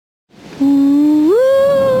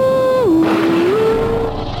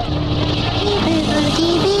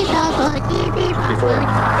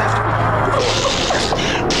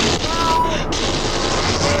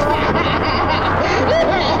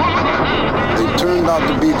out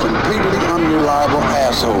to be completely unreliable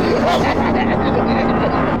assholes.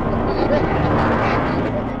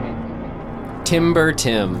 Timber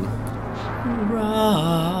Tim.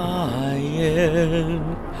 Ryan,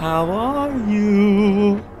 how are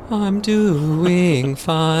you? I'm doing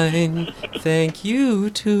fine. Thank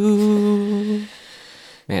you too.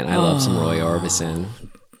 Man, I love some Roy Orbison.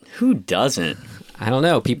 Who doesn't? I don't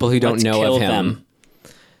know. People who don't Let's know kill of him. them.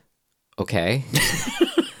 Okay.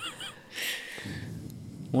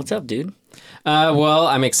 What's up, dude? Well,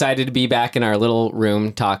 I'm excited to be back in our little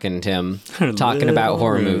room talking, Tim. Talking about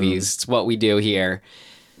horror movies. It's what we do here.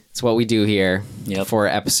 Yep. For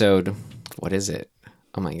episode... What is it?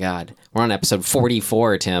 Oh my God. We're on episode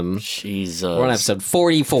 44, Tim. Jesus. We're on episode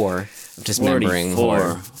 44 of Dismembering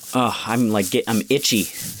Horror. Oh, I'm itchy. I'm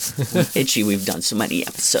itchy. We've done so many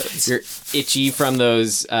episodes. You're itchy from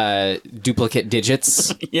those duplicate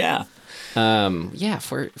digits. Yeah.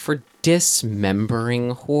 For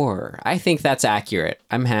Dismembering Horror. I think that's accurate.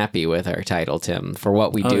 I'm happy with our title, Tim, for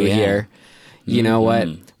what we do here. You know what?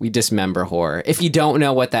 We dismember horror. If you don't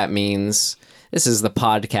know what that means, this is the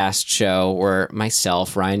podcast show where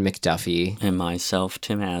myself, Ryan McDuffie, And myself,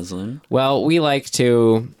 Tim Haslin. well, we like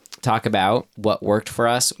to talk about what worked for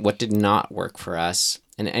us, what did not work for us,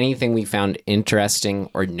 and anything we found interesting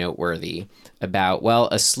or noteworthy about, well,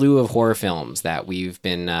 a slew of horror films that we've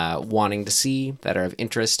been wanting to see that are of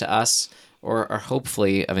interest to us or are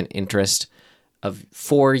hopefully of an interest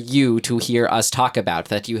for you to hear us talk about,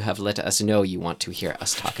 that you have let us know you want to hear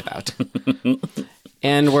us talk about.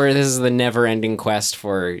 And where this is the never-ending quest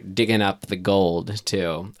for digging up the gold,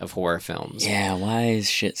 too, of horror films. Yeah, why is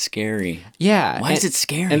shit scary? Yeah. Why is it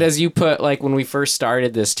scary? And as you put, like, when we first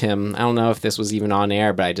started this, Tim, I don't know if this was even on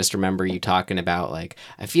air, but I just remember you talking about, like,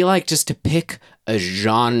 I feel like just to pick a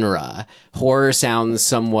genre, horror sounds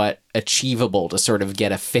somewhat achievable to sort of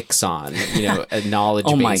get a fix on, a knowledge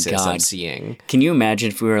basis God. of seeing. Can you imagine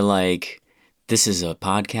if we were like, this is a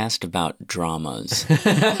podcast about dramas?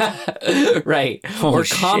 Right. Oh, or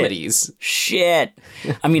shit. comedies. Shit.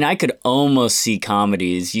 I mean, I could almost see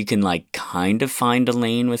comedies. You can, like, kind of find a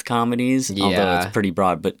lane with comedies, although Yeah. it's pretty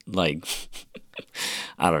broad, but, like,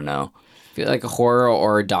 I don't know. I feel like a horror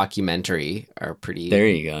or documentary are pretty... There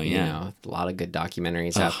you go, yeah. A lot of good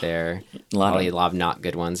documentaries out there. A lot Probably a lot of not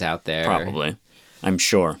good ones out there. Probably. I'm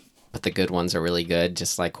sure. But the good ones are really good,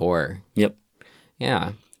 just like horror. Yep.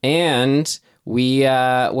 Yeah. And we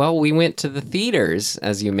went to the theaters,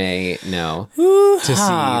 as you may know, to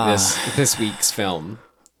see this week's film,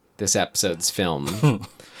 this episode's film.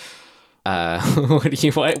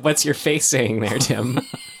 What's your face saying there, Tim?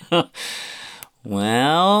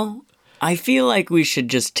 Well, I feel like we should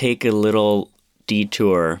just take a little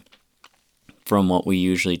detour from what we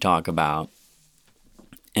usually talk about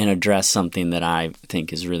and address something that I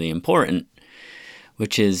think is really important,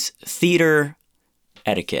 which is theater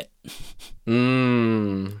etiquette. So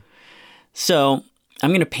I'm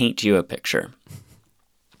going to paint you a picture.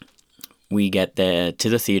 We get to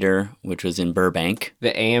the theater, which was in Burbank.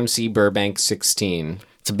 The AMC Burbank 16.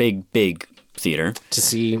 It's a big, big theater. To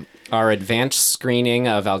see our advanced screening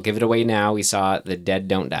of I'll Give It Away Now, we saw The Dead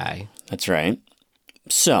Don't Die. That's right.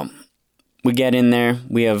 So we get in there.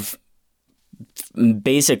 We have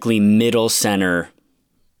basically middle center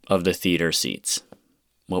of the theater seats.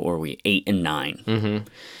 What were we? 8 and 9. Mm-hmm.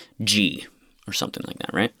 G or something like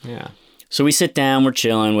that, right? Yeah. So we sit down, we're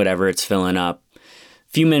chilling, whatever, it's filling up. A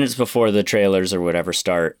few minutes before the trailers or whatever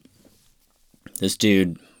start, this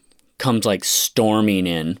dude comes like storming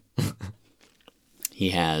in.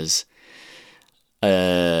 He has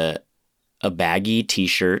a baggy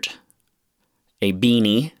t-shirt, a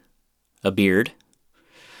beanie, a beard,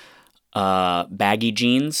 baggy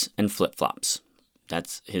jeans, and flip-flops.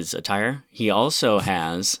 That's his attire. He also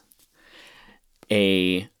has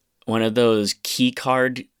one of those key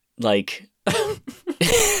card, like,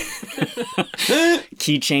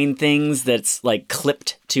 keychain things that's, like,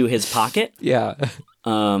 clipped to his pocket. Yeah.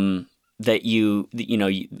 That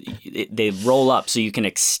they roll up so you can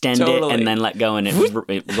extend it and then let go, and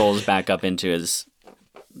it rolls back up into his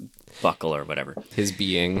buckle or whatever. His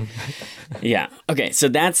being. Yeah. Okay, so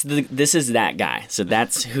this is that guy. So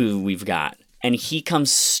that's who we've got. And he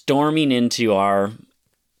comes storming into our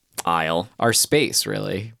aisle. Our space,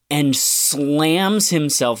 really. And slams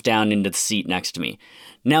himself down into the seat next to me.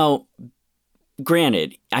 Now,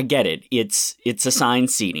 granted, I get it. It's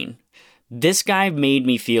assigned seating. This guy made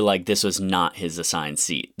me feel like this was not his assigned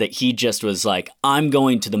seat. That he just was like, I'm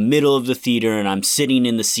going to the middle of the theater and I'm sitting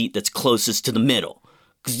in the seat that's closest to the middle.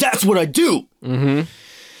 Because that's what I do. Mm-hmm.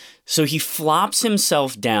 So he flops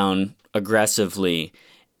himself down aggressively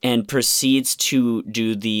and proceeds to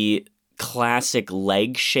do the classic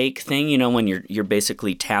leg shake thing, you know, when you're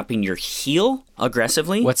basically tapping your heel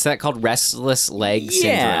aggressively. What's that called? Restless leg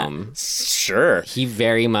syndrome. Sure. He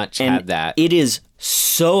very much had that. It is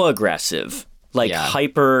so aggressive. Like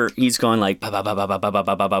hyper, he's going like ba ba ba ba ba ba ba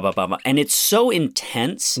ba ba ba ba ba, and it's so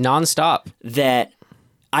intense nonstop that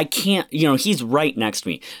I can't, you know, he's right next to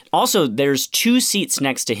me. Also, there's 2 seats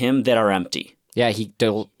next to him that are empty. Yeah, he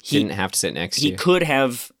didn't have to sit next to you. He could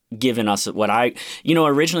have given us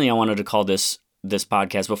originally I wanted to call this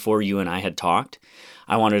podcast, before you and I had talked,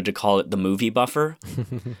 I wanted to call it the movie buffer.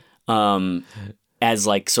 As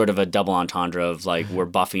like sort of a double entendre of like, we're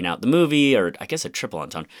buffing out the movie, or I guess a triple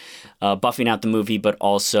entendre, buffing out the movie, but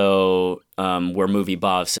also we're movie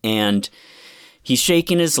buffs. And he's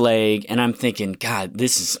shaking his leg, and I'm thinking, God,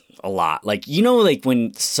 this is a lot. Like, you know, like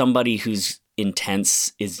when somebody who's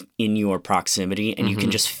intense is in your proximity and you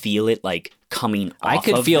can just feel it like coming off I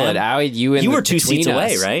could of feel them. it. You were 2 seats us.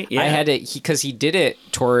 away, right? Yeah. I had it because he did it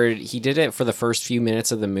for the first few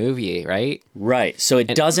minutes of the movie, right? Right. So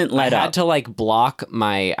it doesn't let up. I had to like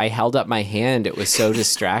I held up my hand. It was so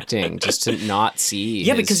distracting just to not see.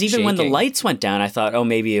 Yeah, because even when the shaking. lights went down, I thought, oh,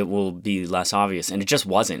 maybe it will be less obvious. And it just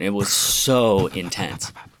wasn't. It was so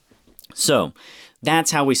intense. So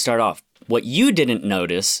that's how we start off. What you didn't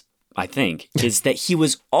notice, I think, is that he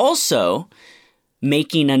was also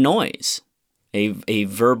making a noise, a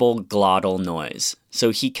verbal glottal noise.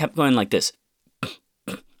 So he kept going like this.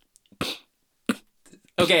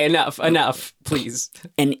 Okay, enough, please.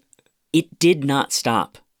 And it did not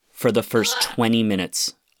stop for the first 20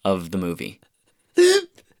 minutes of the movie.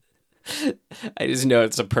 I just know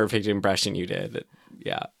it's a perfect impression you did.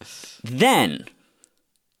 Yeah. Then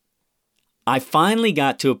I finally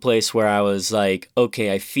got to a place where I was like,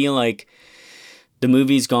 okay, I feel like the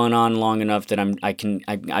movie's gone on long enough that I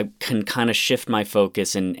can kind of shift my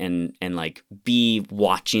focus and like be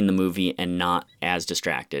watching the movie and not as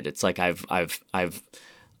distracted. It's like I've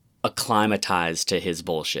acclimatized to his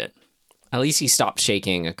bullshit. At least he stopped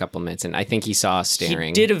shaking a couple minutes, and I think he saw us staring.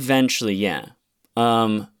 He did eventually, yeah.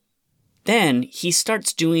 Then he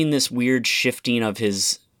starts doing this weird shifting of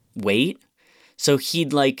his weight. So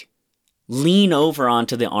he'd like lean over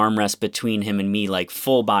onto the armrest between him and me, like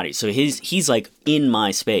full body. So he's like in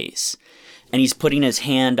my space, and he's putting his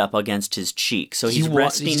hand up against his cheek. So he's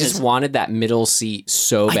resting. He just wanted that middle seat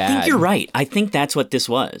so bad. I think you're right. I think that's what this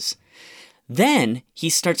was. Then he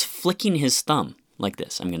starts flicking his thumb like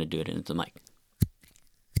this. I'm going to do it into the mic.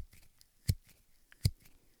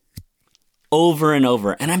 Over and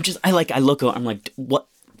over. And I look over, I'm like, what?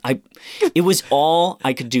 It was all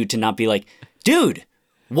I could do to not be like, dude,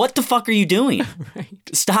 what the fuck are you doing? Right.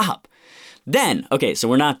 Stop. Then, okay, so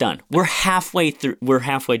we're not done. We're halfway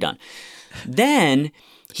done. Then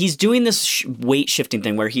he's doing this weight shifting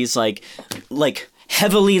thing where he's like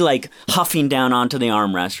heavily like huffing down onto the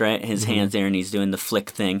armrest, right? His hands there, and he's doing the flick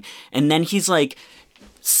thing. And then he's like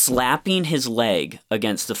slapping his leg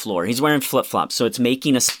against the floor. He's wearing flip-flops, so it's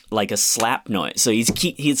making a slap noise. So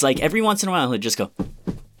he's like, every once in a while he'll just go.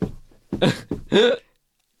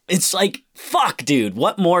 It's like, fuck, dude,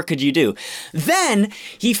 what more could you do? Then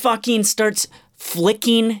he fucking starts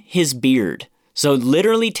flicking his beard. So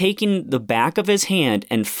literally taking the back of his hand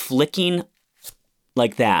and flicking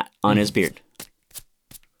like that on his beard.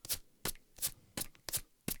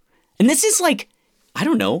 And this is like, I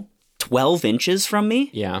don't know, 12 inches from me?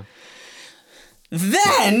 Yeah.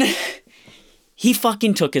 Then he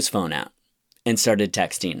fucking took his phone out and started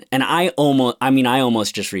texting. And I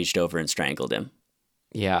almost just reached over and strangled him.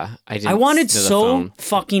 Yeah, I wanted so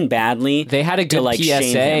fucking badly. They had a good shame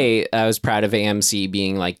him. PSA. I was proud of AMC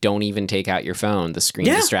being like, don't even take out your phone. The screen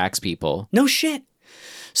distracts people. No shit.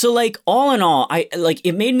 So like all in all,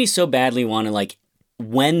 it made me so badly want to like,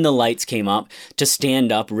 when the lights came up, to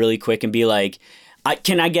stand up really quick and be like,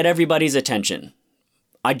 can I get everybody's attention?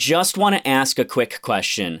 I just want to ask a quick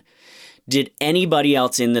question. Did anybody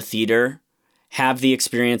else in the theater have the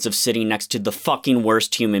experience of sitting next to the fucking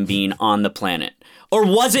worst human being on the planet? Or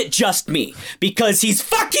was it just me? Because he's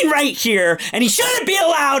fucking right here, and he shouldn't be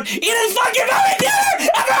allowed in his fucking movie theater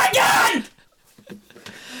ever again!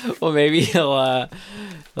 Well, maybe he'll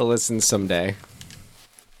listen someday.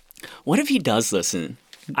 What if he does listen?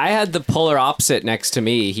 I had the polar opposite next to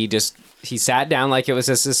me. He sat down like it was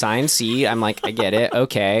just a assigned seat. I'm like, I get it.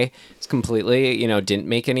 Okay. It's completely, didn't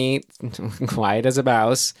make any quiet as a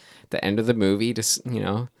mouse. The end of the movie, just,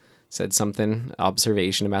 said something,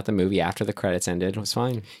 observation about the movie after the credits ended. It was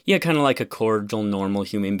fine. Yeah, kind of like a cordial, normal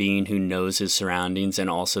human being who knows his surroundings, and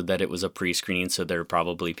also that it was a pre-screening, so there are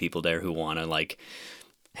probably people there who want to, like,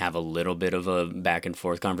 have a little bit of a back and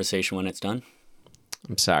forth conversation when it's done.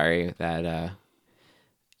 I'm sorry that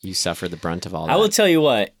You suffer the brunt of all that. I will tell you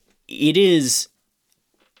what, it is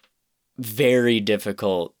very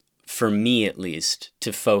difficult, for me at least,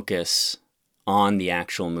 to focus on the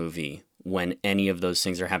actual movie when any of those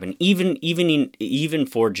things are happening, even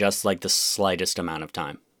for just like the slightest amount of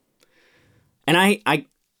time. And I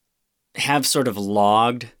have sort of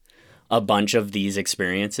logged a bunch of these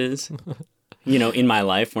experiences, in my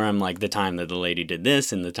life where I'm like, the time that the lady did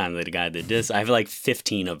this and the time that the guy did this. I have like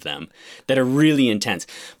 15 of them that are really intense.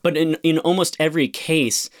 But in almost every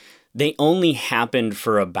case, they only happened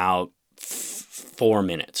for about 4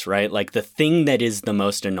 minutes, right? Like the thing that is the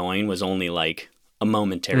most annoying was only like a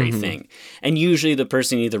momentary thing. And usually the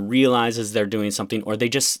person either realizes they're doing something or they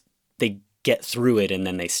get through it and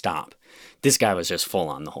then they stop. This guy was just full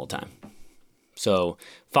on the whole time. So,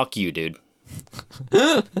 fuck you, dude.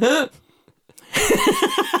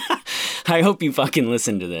 I hope you fucking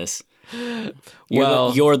listen to this.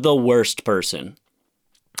 You're the worst person.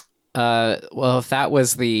 Well, if that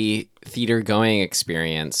was the theater going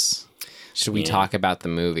experience, should we talk about the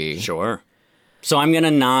movie? Sure. So I'm going to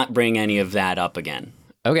not bring any of that up again.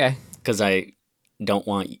 Okay. Because I don't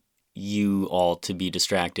want you all to be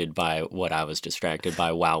distracted by what I was distracted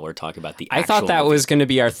by while we're talking about the actual I thought that movie. was going to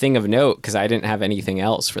be our thing of note because I didn't have anything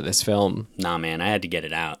else for this film. Nah, man, I had to get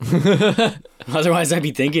it out. Otherwise, I'd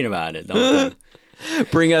be thinking about it the whole time.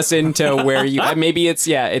 Bring us into where you... maybe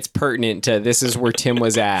it's pertinent to this is where Tim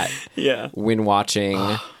was at when watching...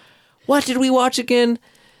 What did we watch again?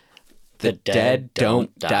 The Dead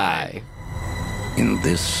Don't Die. In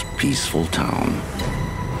this peaceful town,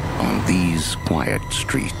 on these quiet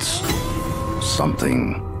streets,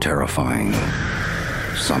 something terrifying,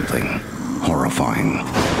 something horrifying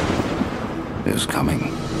is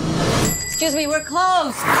coming. Excuse me, we're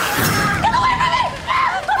closed. Get away from me!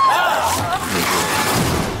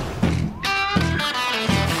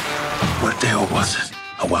 What the hell was it?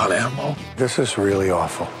 A wild animal? This is really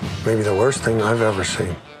awful. Maybe the worst thing I've ever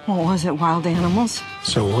seen. What was it, wild animals?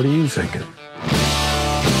 So what are you thinking?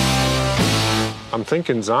 I'm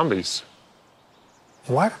thinking zombies.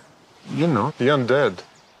 What? You know, the undead.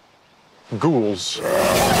 Ghouls.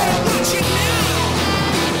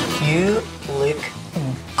 You look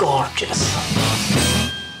gorgeous.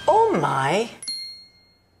 Oh my.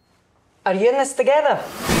 Are you in this together?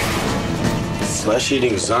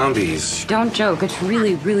 Flesh-eating zombies. Don't joke, it's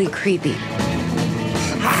really, really creepy.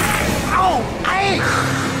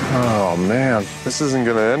 Oh, man. This isn't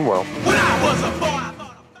going to end well.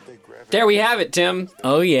 There we have it, Tim.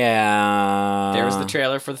 Oh, yeah. There was the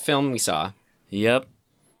trailer for the film we saw. Yep.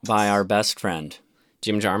 By our best friend.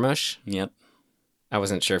 Jim Jarmusch. Yep. I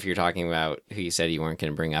wasn't sure if you were talking about who you said you weren't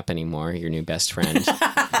going to bring up anymore, your new best friend.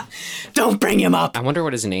 Don't bring him up! I wonder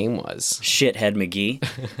what his name was. Shithead McGee.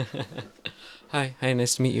 Hi,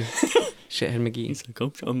 nice to meet you. Shithead McGee. He's like,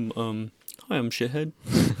 hi, I'm Shithead.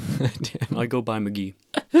 I go by McGee.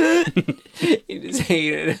 You just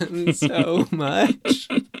hated him so much.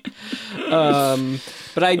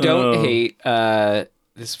 But I don't hate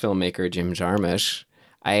this filmmaker, Jim Jarmusch.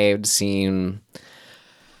 I had seen...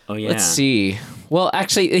 Oh, yeah. Let's see. Well,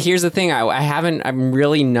 actually, here's the thing. I'm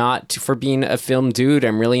really not, for being a film dude,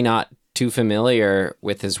 I'm really not too familiar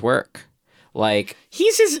with his work. Like...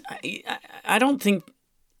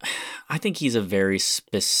 I think he's a very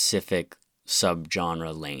specific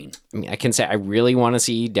subgenre lane. I mean, I can say I really want to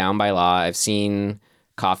see Down by Law. I've seen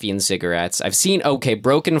Coffee and Cigarettes. I've seen,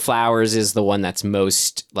 Broken Flowers is the one that's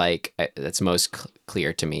most,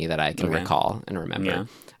 clear to me that I can recall and remember. Yeah.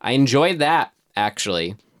 I enjoyed that,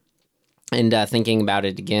 actually. And thinking about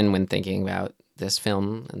it again when thinking about this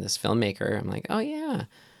film and this filmmaker, I'm like, oh, yeah.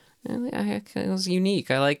 It was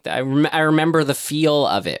unique. I like that. I remember the feel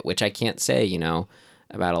of it, which I can't say,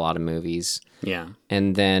 about a lot of movies. Yeah.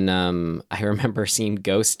 And then I remember seeing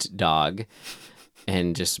Ghost Dog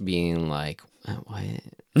and just being like, what?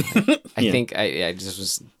 I think I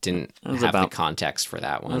just didn't have the context for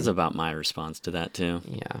that one. That was about my response to that, too.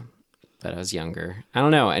 Yeah. But I was younger. I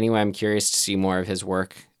don't know. Anyway, I'm curious to see more of his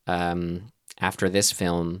work after this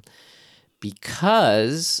film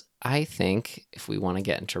because I think if we want to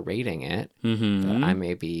get into rating it, that I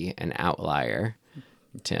may be an outlier,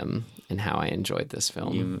 Tim, in how I enjoyed this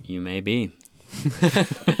film. You may be.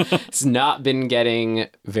 It's not been getting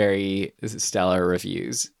very stellar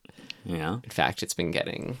reviews. Yeah. In fact, it's been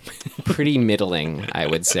getting pretty middling, I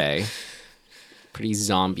would say. Pretty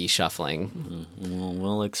zombie shuffling. Well,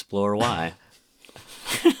 we'll explore why.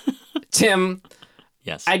 Tim.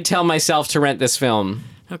 Yes. I'd tell myself to rent this film.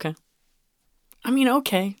 Okay. I mean,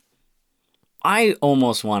 okay. I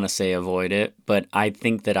almost want to say avoid it, but I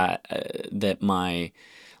think that that my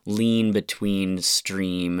lean between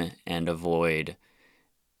stream and avoid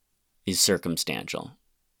is circumstantial.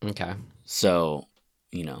 Okay. So,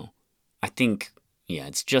 I think,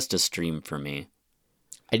 it's just a stream for me.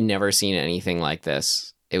 I'd never seen anything like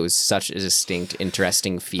this. It was such a distinct,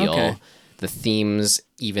 interesting feel. Okay. The themes,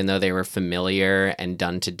 even though they were familiar and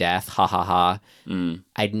done to death, ha ha ha,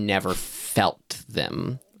 I'd never felt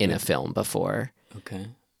them in a film before. Okay.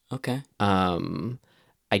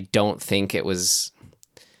 I don't think it was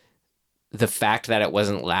the fact that it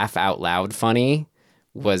wasn't laugh out loud funny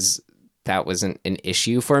wasn't an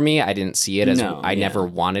issue for me. I didn't see it as I never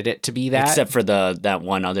wanted it to be that. Except for that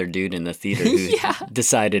one other dude in the theater who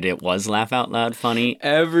decided it was laugh out loud funny.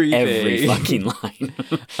 Everything. Every fucking line.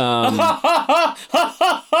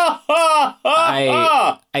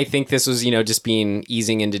 I think this was, just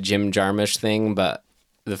easing into Jim Jarmusch thing, but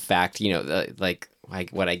the fact, like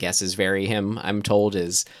what I guess is very him, I'm told,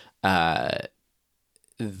 is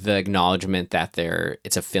the acknowledgement that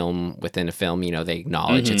it's a film within a film. They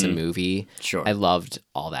acknowledge it's a movie. Sure. I loved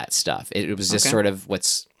all that stuff. It was just sort of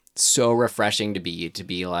what's so refreshing to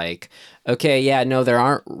be like, okay, yeah, no, there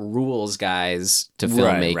aren't rules, guys, to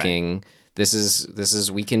filmmaking. Right. This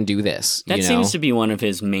is we can do this. That seems to be one of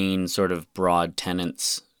his main sort of broad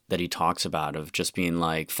tenets that he talks about, of just being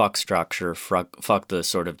like, fuck structure, fuck the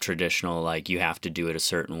sort of traditional, like, you have to do it a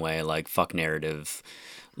certain way, like, fuck narrative,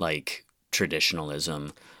 like,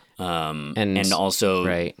 traditionalism, and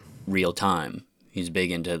also real time. He's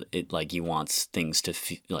big into it, like, he wants things to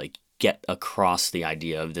like get across the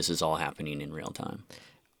idea of this is all happening in real time.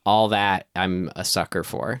 All that I'm a sucker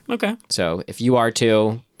for. Okay. So if you are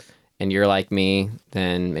too, and you're like me,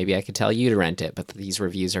 then maybe I could tell you to rent it. But these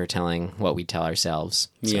reviews are telling what we tell ourselves.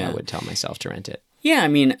 So I would tell myself to rent it. Yeah, I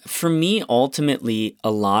mean, for me, ultimately, a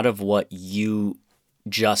lot of what you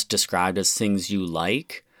just described as things you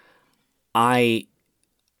like, I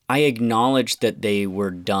acknowledge that they were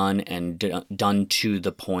done and done to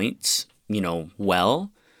the points, well,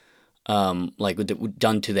 like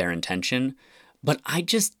done to their intention. But I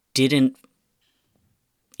just didn't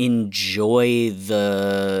enjoy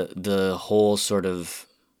the whole sort of,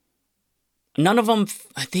 none of them,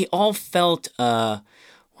 they all felt,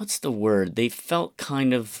 what's the word? They felt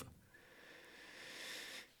kind of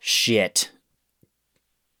shit.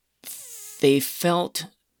 They felt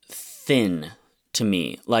thin to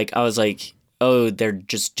me. Like, I was like, oh, they're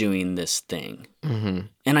just doing this thing. Mm-hmm.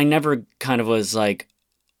 And I never kind of was like,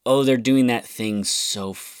 oh, they're doing that thing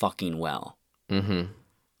so fucking well.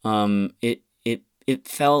 Mm-hmm. It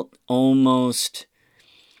felt almost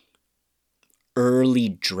early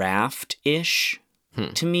draft-ish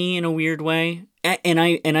to me in a weird way. And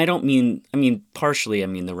I don't mean, partially I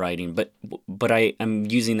mean the writing, but I'm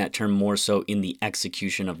using that term more so in the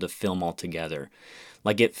execution of the film altogether.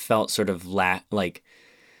 Like, it felt sort of like,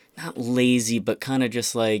 not lazy, but kind of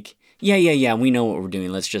just like, yeah, we know what we're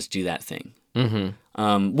doing. Let's just do that thing.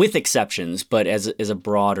 Mm-hmm. With exceptions, but as a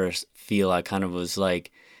broader feel, I kind of was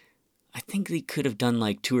like, I think they could have done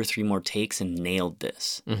like 2 or 3 more takes and nailed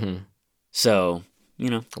this. Mm-hmm. So,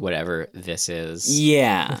 whatever this is.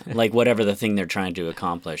 Yeah, like whatever the thing they're trying to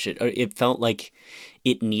accomplish. It felt like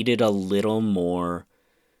it needed a little more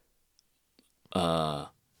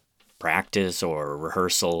practice or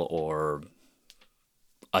rehearsal or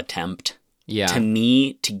attempt to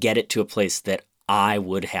me to get it to a place that I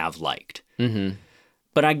would have liked. Mm-hmm.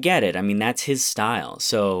 But I get it. I mean, that's his style.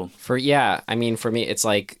 So for me, it's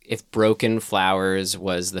like if Broken Flowers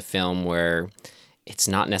was the film where it's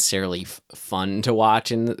not necessarily fun to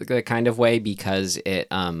watch in the kind of way because it,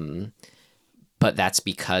 but that's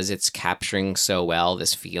because it's capturing so well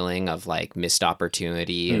this feeling of like missed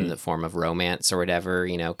opportunity in the form of romance or whatever,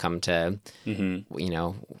 come to,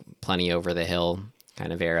 plenty over the hill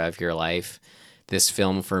kind of era of your life. This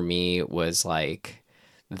film for me was like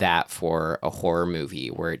that for a horror movie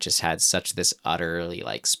where it just had such this utterly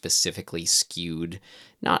like specifically skewed,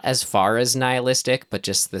 not as far as nihilistic, but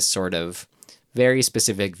just this sort of very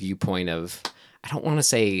specific viewpoint of, I don't want to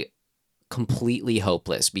say completely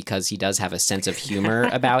hopeless because he does have a sense of humor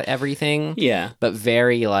about everything. Yeah. But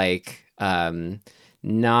very like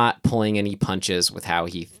not pulling any punches with how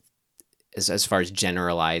he as far as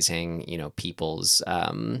generalizing, people's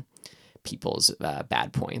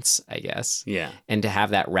bad points, I guess. Yeah. And to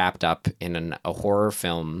have that wrapped up in a horror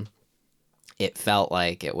film, it felt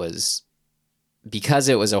like it was, because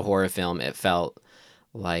it was a horror film, it felt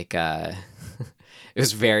like it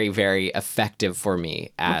was very, very effective for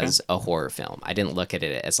me as a horror film. I didn't look at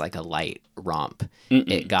it as like a light romp.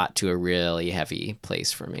 It got to a really heavy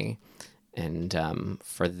place for me. And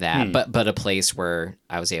for that, but a place where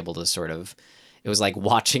I was able to sort of it was like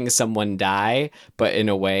watching someone die, but in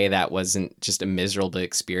a way that wasn't just a miserable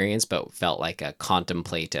experience, but felt like a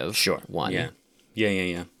contemplative one. Yeah.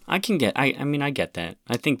 I mean, I get that.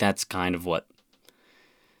 I think that's kind of what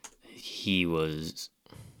he was.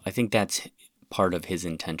 I think that's part of his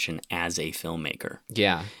intention as a filmmaker.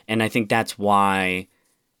 Yeah. And I think that's why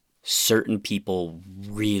certain people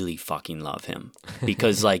really fucking love him,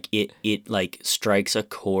 because like it like strikes a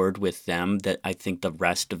chord with them that I think the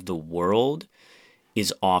rest of the world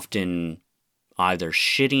is often either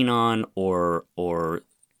shitting on or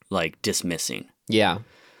like dismissing. Yeah.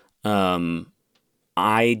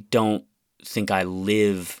 I don't think I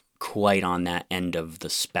live quite on that end of the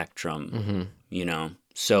spectrum, you know?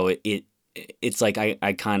 So it's like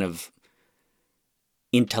I kind of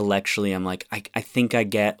intellectually, I'm like, I think I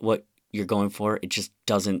get what you're going for. It just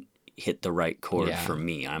doesn't hit the right chord for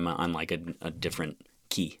me. I'm on like a different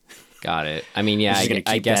key. Got it. I mean, yeah,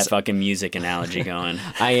 I guess that fucking music analogy going.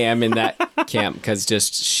 I am in that camp because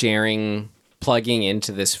just plugging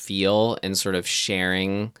into this feel and sort of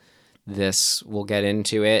sharing this, we'll get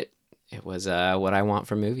into it. It was what I want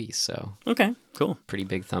from movies. So okay, cool. Pretty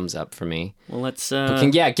big thumbs up for me. Well, let's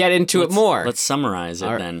get into it more. Let's summarize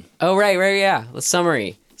it then. Oh, right, yeah. Let's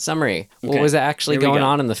summary. Okay. What was actually going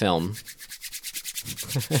on in the film?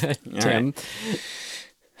 Tim.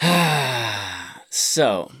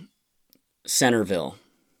 So, Centerville,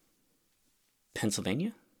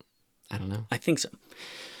 Pennsylvania? I don't know. I think so.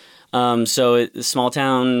 So it's small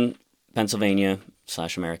town, Pennsylvania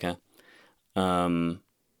 / America.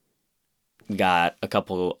 Got a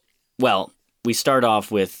couple. Well, we start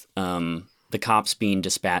off with the cops being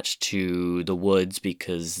dispatched to the woods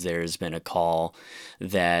because there's been a call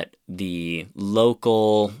that the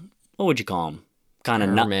local, what would you call him? Kind of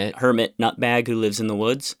hermit nutbag who lives in the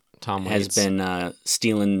woods. Tom has Waits. been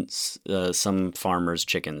stealing some farmers'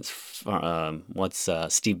 chickens. What's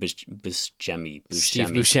Steve Buscemi? Steve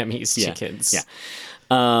Buscemi's chickens. Yeah.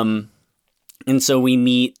 And so we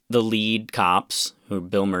meet the lead cops, who are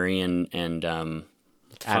Bill Murray and Adam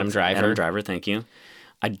Driver. Adam Driver, thank you.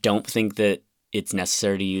 I don't think that it's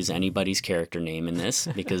necessary to use anybody's character name in this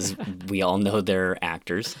because we all know they're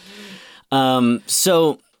actors.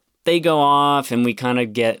 So they go off and we kind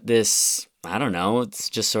of get this, I don't know,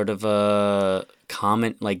 it's just sort of a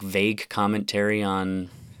vague commentary on,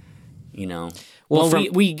 you know. Well,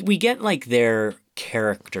 we get like their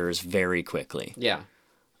characters very quickly. Yeah.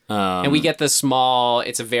 And we get it's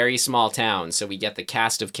a very small town, so we get the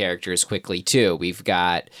cast of characters quickly too. We've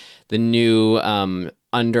got the new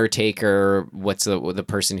undertaker, what's the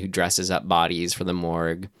person who dresses up bodies for the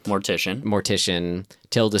morgue? Mortician,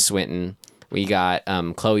 Tilda Swinton. We got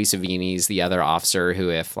Chloe Savini's the other officer who,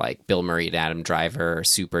 if like Bill Murray and Adam Driver are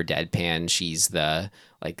super deadpan, she's the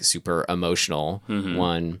like super emotional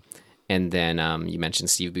one. And then you mentioned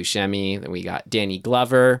Steve Buscemi. Then we got Danny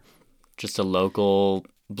Glover. Just a local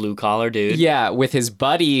blue collar dude. Yeah, with his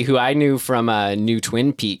buddy who I knew from New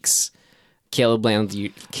Twin Peaks, Caleb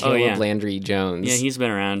Landry Jones. Yeah, he's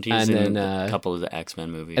been around. He's in a couple of the X-Men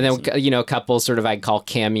movies. And then, a couple sort of I'd call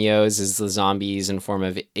cameos as the zombies in form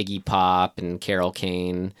of Iggy Pop and Carol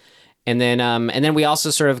Kane. And then we also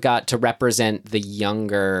sort of got to represent the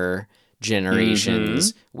younger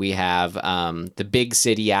generations. We have the big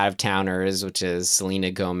city out-of-towners, which is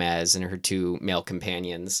Selena Gomez and her two male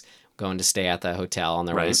companions going to stay at the hotel on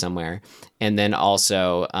their way somewhere. And then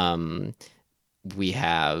also we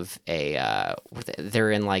have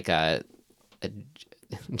they're in like a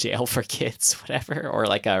jail for kids, whatever, or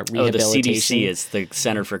like a rehabilitation. The CDC is the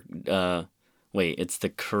Center for it's the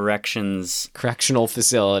correctional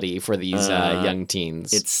facility for these young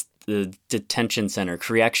teens. It's the detention center,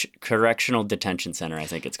 correctional detention center, I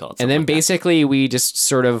think it's called. And then basically we just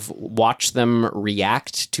sort of watch them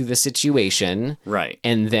react to the situation, right,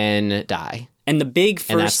 and then die. And the big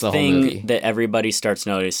first thing that everybody starts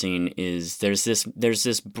noticing is there's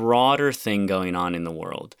this broader thing going on in the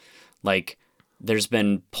world. Like there's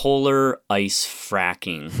been polar ice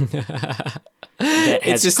fracking.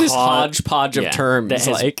 It's just this hodgepodge of terms.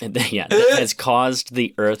 That has caused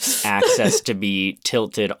the Earth's axis to be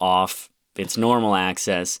tilted off its normal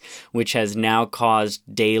axis, which has now caused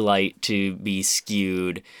daylight to be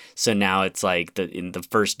skewed. So now it's like in the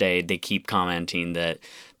first day, they keep commenting that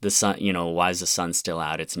the sun, why is the sun still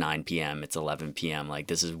out? It's 9 p.m. It's 11 p.m. Like,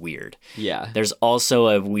 this is weird. Yeah. There's also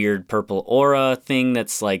a weird purple aura thing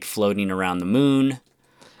that's like floating around the moon.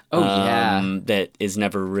 That is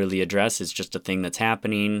never really addressed. It's just a thing that's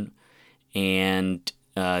happening. And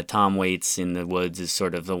Tom Waits in the woods is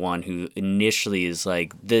sort of the one who initially is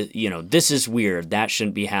like, this is weird. That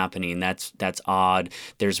shouldn't be happening. That's odd.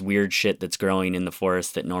 There's weird shit that's growing in the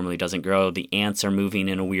forest that normally doesn't grow. The ants are moving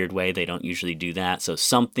in a weird way. They don't usually do that. So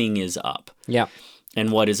something is up. Yeah.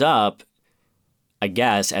 And what is up, I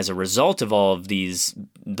guess, as a result of all of these,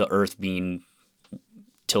 the earth being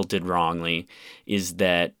tilted wrongly, is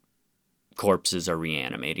that corpses are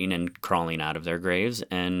reanimating and crawling out of their graves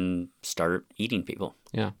and start eating people.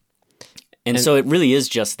 Yeah. And so it really is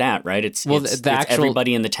just that, right? It's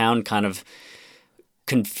everybody in the town kind of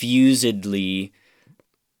confusedly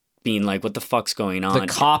being like, what the fuck's going on? The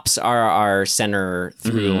cops are our center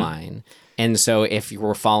through line. And so if you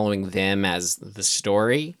were following them as the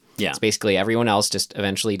story, it's basically everyone else just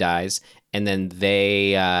eventually dies. And then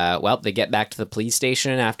they get back to the police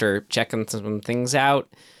station after checking some things out,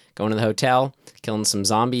 going to the hotel, killing some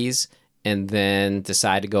zombies, and then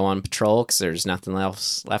decide to go on patrol because there's nothing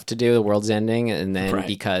else left to do. The world's ending. And then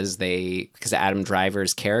because Adam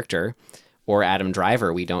Driver's character, or Adam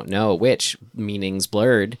Driver, we don't know which, meaning's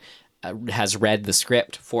blurred, has read the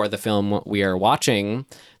script for the film we are watching.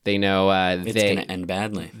 They know it's going to end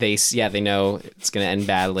badly. They know it's going to end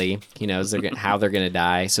badly. He knows how they're going to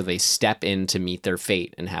die. So they step in to meet their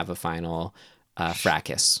fate and have a final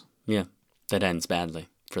fracas. Yeah, that ends badly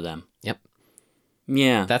for them. Yep.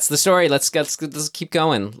 Yeah. That's the story. Let's keep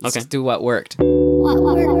going. Let's do what worked. What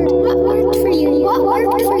worked for you? What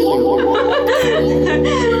worked for you?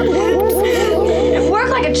 It worked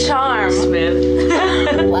like a charm, Smith.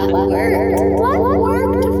 What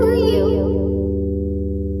worked for you?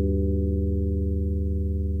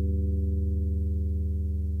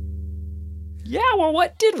 Yeah, well,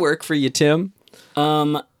 what did work for you, Tim?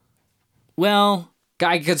 Well,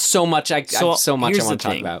 I got so much. I have so much I want to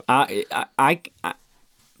talk about. I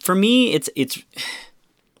for me, it's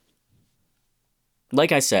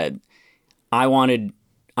like I said, I wanted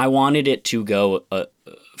it to go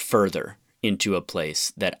further into a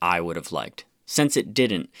place that I would have liked. Since it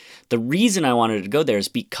didn't, the reason I wanted to go there is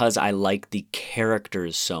because I like the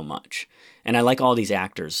characters so much. And I like all these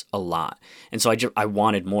actors a lot. And so I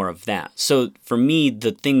wanted more of that. So for me,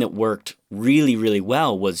 the thing that worked really, really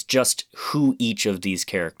well was just who each of these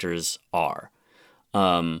characters are.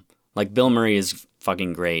 Like Bill Murray is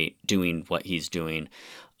fucking great doing what he's doing.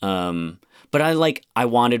 But I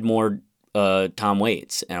wanted more Tom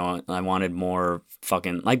Waits. And I wanted more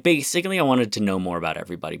fucking... Like, basically, I wanted to know more about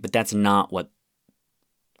everybody. But that's not what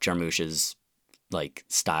Jarmusch's, like,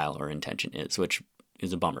 style or intention is, which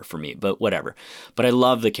is a bummer for me, but whatever. But I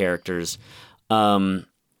love the characters. I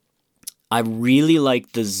really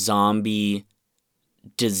like the zombie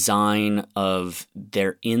design of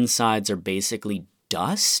their insides are basically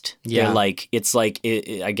dust. Yeah. They're like, it's like,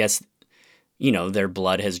 I guess, their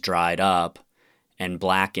blood has dried up and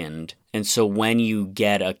blackened. And so when you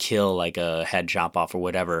get a kill, like a head chop off or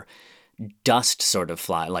whatever, dust sort of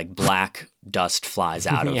like black dust flies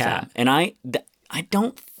out of them. And I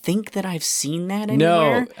don't think that I've seen that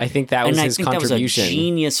anywhere. No, I think that was his contribution. That was a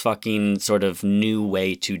genius fucking sort of new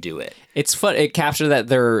way to do it. It's fun. It captured that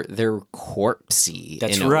they're corpsey.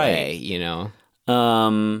 That's in a right. way,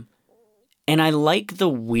 And I like the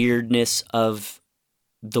weirdness of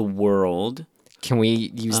the world. Can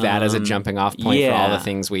we use that as a jumping off point for all the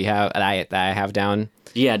things we have that I have down?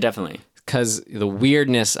 Yeah, definitely. Because the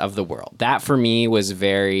weirdness of the world, that for me was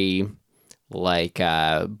very like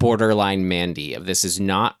borderline Mandy of this is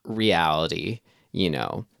not reality,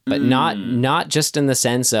 but not just in the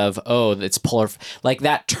sense of, oh, it's polar, like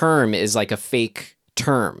that term is like a fake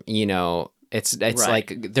term, it's right.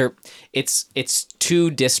 Like it's two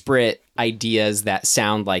disparate ideas that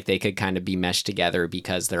sound like they could kind of be meshed together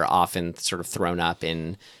because they're often sort of thrown up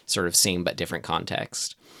in sort of same but different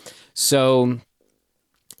context. So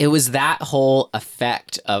it was that whole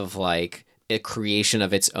effect of like a creation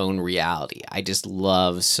of its own reality. I just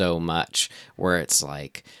love so much where it's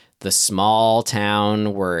like the small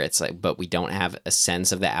town where it's like, but we don't have a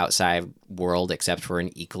sense of the outside world except for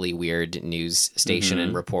an equally weird news station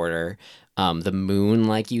and reporter. The moon,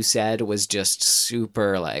 like you said, was just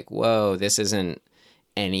super like, whoa, this isn't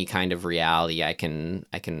any kind of reality I can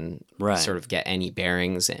sort of get any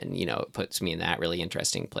bearings in, it puts me in that really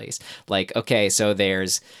interesting place. Like, okay, so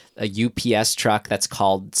there's a UPS truck that's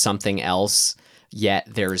called something else, yet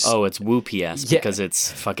there's... Oh, it's WooPS because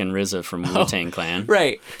it's fucking RZA from Wu-Tang Clan.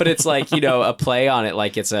 Right, but it's like, a play on it,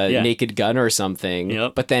 like it's a Naked Gun or something.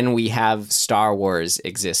 Yep. But then we have Star Wars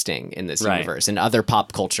existing in this universe and other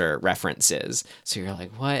pop culture references. So you're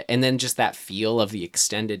like, what? And then just that feel of the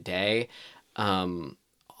extended day,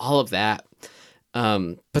 all of that.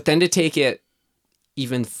 But then to take it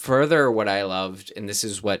even further, what I loved, and this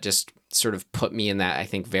is what just sort of put me in that, I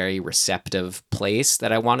think, very receptive place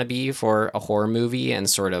that I want to be for a horror movie, and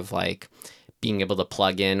sort of like being able to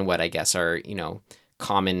plug in what I guess are,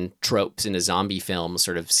 common tropes in a zombie film,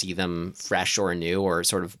 sort of see them fresh or new or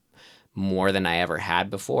sort of more than I ever had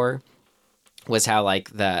before, was how like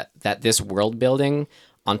that this world building,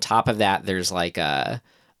 on top of that, there's like a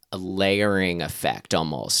layering effect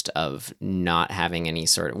almost of not having any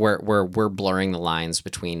sort of we're blurring the lines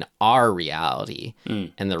between our reality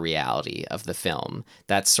and the reality of the film.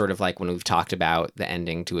 That's sort of like when we've talked about the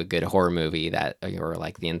ending to a good horror movie or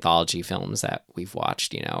like the anthology films that we've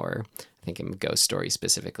watched, or I think in Ghost Story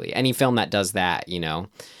specifically, any film that does that,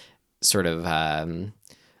 sort of,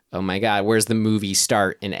 oh my God, where's the movie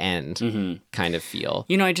start and end kind of feel.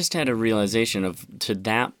 I just had a realization of, to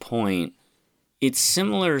that point, it's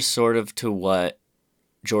similar sort of to what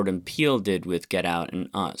Jordan Peele did with Get Out and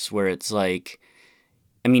Us, where it's like,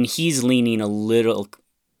 I mean, he's leaning a little,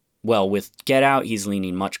 well, with Get Out, he's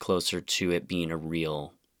leaning much closer to it being a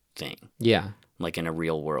real thing. Yeah. Like in a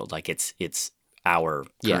real world, like it's our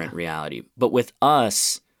current reality. But with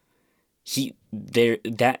Us,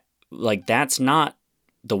 that's not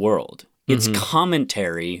the world. It's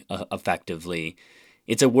commentary, effectively.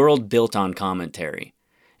 It's a world built on commentary.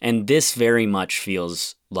 And this very much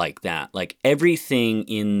feels like that. Like everything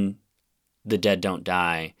in The Dead Don't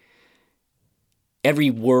Die, every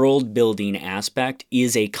world building aspect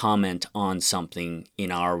is a comment on something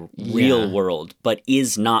in our real world, but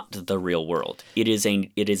is not the real world. It is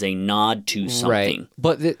a nod to something. Right.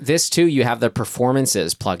 But this too, you have the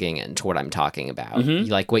performances plugging into what I'm talking about.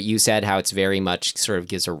 Like what you said, how it's very much sort of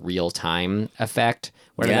gives a real time effect,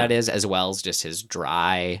 whatever that is, as well as just his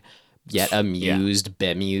dry, yet amused,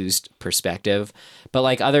 bemused perspective. But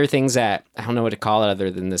like other things that I don't know what to call it other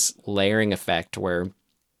than this layering effect where,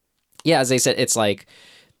 as I said, it's like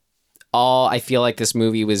I feel like this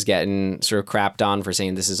movie was getting sort of crapped on for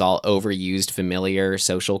saying this is all overused, familiar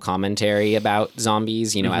social commentary about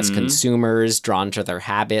zombies, as consumers drawn to their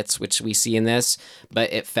habits, which we see in this.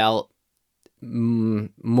 But it felt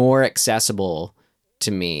more accessible to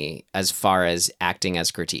me as far as acting as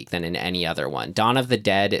critique than in any other one. Dawn of the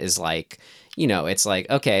Dead is like, it's like,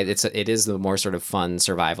 okay, it is the more sort of fun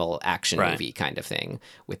survival action movie kind of thing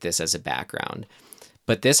with this as a background.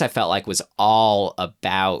 But this I felt like was all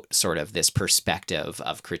about sort of this perspective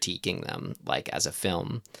of critiquing them like as a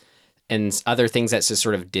film. And other things that just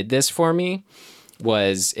sort of did this for me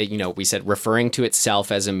was, we said referring to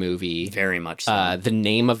itself as a movie. Very much so. The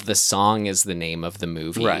name of the song is the name of the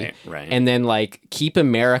movie. Right. And then like Keep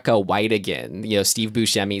America White Again, Steve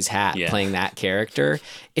Buscemi's hat playing that character.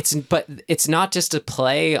 But it's not just a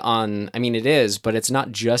play on, I mean, it is, but it's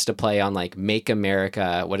not just a play on like Make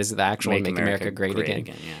America, what is it, the actual Make America Great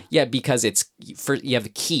Again? Yeah, because you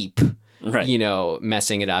have Keep,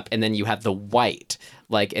 messing it up, and then you have the white.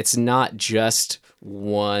 Like it's not just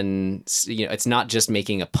one, it's not just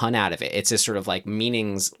making a pun out of it. It's just sort of like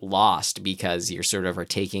meanings lost because you're sort of are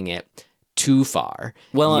taking it too far.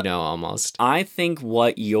 Well, almost. I think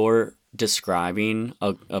what you're describing,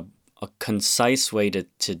 a concise way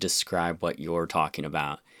to describe what you're talking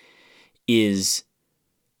about is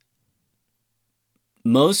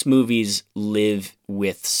most movies live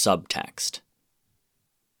with subtext.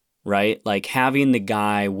 Right? Like having the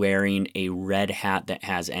guy wearing a red hat that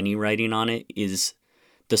has any writing on it is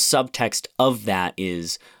the subtext of that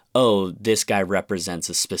is, oh, this guy represents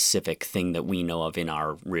a specific thing that we know of in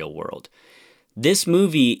our real world. This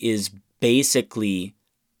movie is basically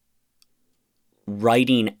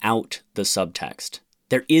writing out the subtext.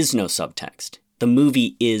 There is no subtext. The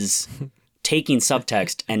movie is taking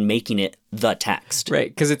subtext and making it the text. Right,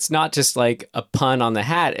 because it's not just like a pun on the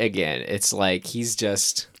hat again. It's like he's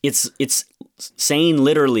just... It's saying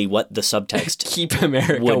literally what the subtext Keep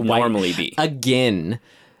America would White normally be. Again.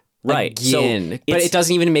 Right. Again. So but it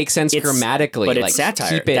doesn't even make sense grammatically. But it's like,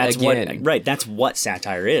 satire. Keep it that's again. That's what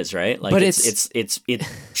satire is, right? Like but it's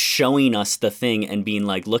showing us the thing and being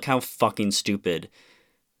like, look how fucking stupid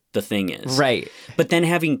the thing is. Right. But then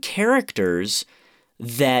having characters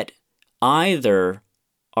that either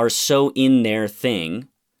are so in their thing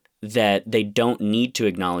that they don't need to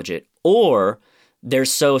acknowledge it, or they're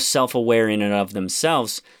so self-aware in and of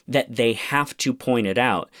themselves that they have to point it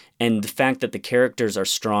out. And the fact that the characters are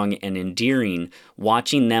strong and endearing,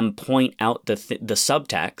 watching them point out the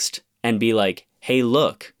subtext and be like, hey,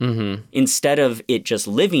 look, instead of it just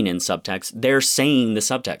living in subtext, they're saying the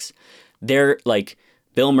subtext. They're like,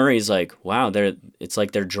 Bill Murray's like, wow, it's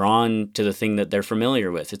like they're drawn to the thing that they're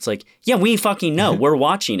familiar with. It's like, yeah, we fucking know. We're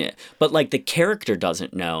watching it. But like the character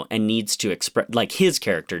doesn't know and needs to express, like his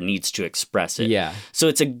character needs to express it. Yeah. So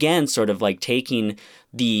it's again sort of like taking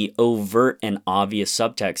the overt and obvious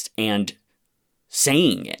subtext and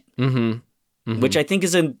saying it, which I think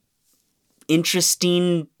is an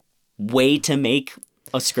interesting way to make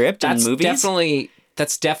a script in movies.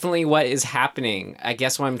 That's definitely what is happening. I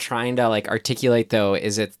guess what I'm trying to like articulate though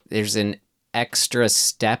is that there's an extra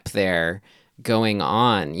step there going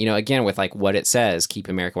on, you know, again with like what it says, keep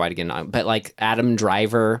America wide again, but like Adam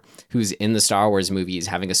Driver, who's in the Star Wars movies,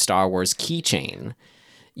 having a Star Wars keychain,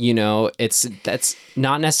 you know, that's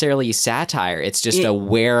not necessarily satire. It's just it's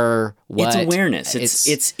awareness.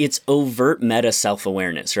 It's overt meta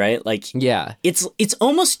self-awareness, right? Like, yeah, it's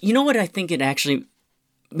almost, you know what I think it actually,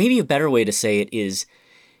 maybe a better way to say it is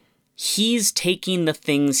he's taking the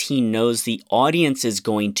things he knows the audience is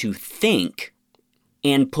going to think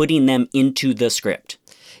and putting them into the script.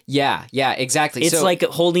 Yeah, exactly. It's like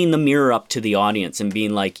holding the mirror up to the audience and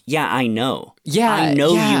being like, yeah, I know. Yeah, I know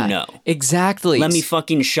you know. Exactly. Let me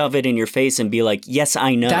fucking shove it in your face and be like, yes,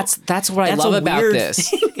 I know. That's what I love about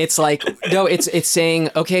this. It's like, no, it's saying,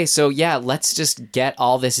 okay, so yeah, let's just get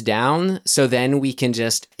all this down so then we can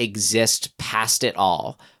just exist past it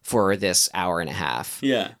all for this hour and a half.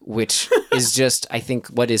 Yeah. Which is just, I think,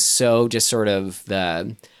 what is so just sort of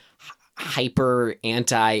the hyper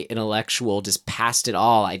anti-intellectual, just past it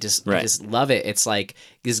all. I just love it. It's like,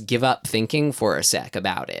 just give up thinking for a sec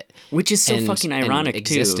about it. Which is so fucking ironic,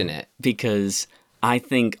 exist too. In it. Because I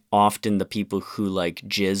think often the people who like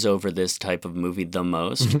jizz over this type of movie the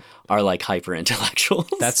most are like hyper intellectuals.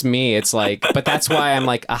 That's me. It's like, but that's why I'm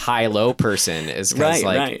like a high-low person, is because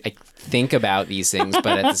I think about these things,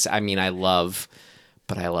 but I love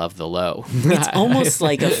the low. It's almost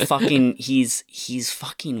like a fucking, he's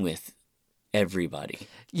fucking with everybody.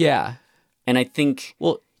 Yeah. And I think,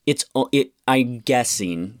 I'm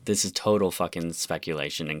guessing, this is total fucking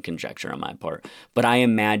speculation and conjecture on my part, but I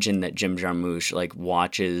imagine that Jim Jarmusch like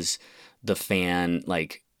watches the fan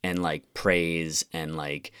like and like praise and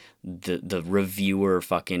like the reviewer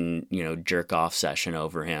fucking, you know, jerk off session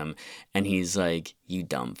over him, and he's like, you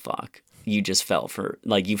dumb fuck. You just fell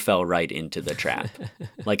right into the trap.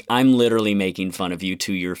 Like, I'm literally making fun of you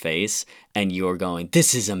to your face, and you're going,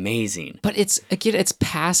 this is amazing. But it's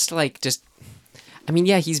past, like, just, I mean,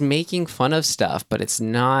 yeah, he's making fun of stuff, but it's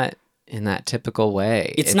not in that typical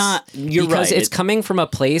way. It's not, you're right. Because it's coming from a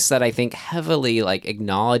place that I think heavily, like,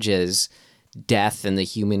 acknowledges death and the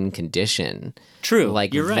human condition. True.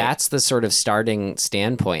 Like, you're right. That's the sort of starting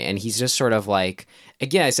standpoint. And he's just sort of like,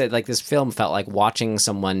 again, I said, like, this film felt like watching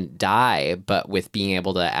someone die, but with being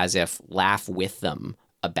able to, as if, laugh with them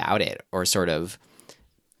about it, or sort of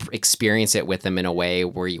experience it with them in a way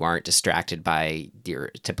where you aren't distracted by your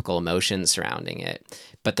typical emotions surrounding it.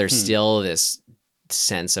 But there's still this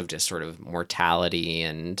sense of just sort of mortality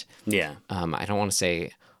and, I don't want to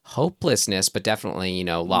say hopelessness, but definitely, you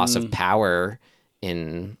know, loss of power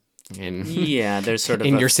in there's sort of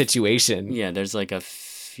in your situation. Yeah, there's like a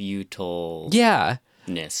futile Yeah,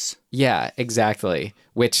 exactly.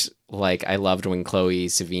 Which, like, I loved when Chloe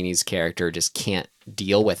Sevigny's character just can't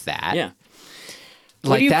deal with that. Yeah.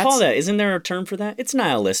 What do you call that? Isn't there a term for that? It's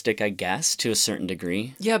nihilistic, I guess, to a certain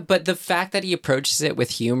degree. Yeah, but the fact that he approaches it with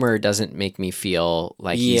humor doesn't make me feel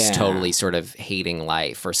like he's totally sort of hating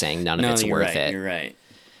life or saying none of it's worth it. You're right.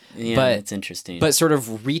 Yeah, but it's interesting. But sort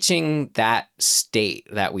of reaching that state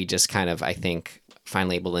that we just kind of, I think,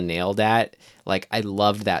 finally able to nail that, like, I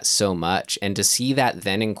loved that so much. And to see that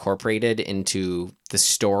then incorporated into the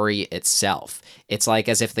story itself, it's like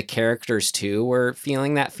as if the characters too were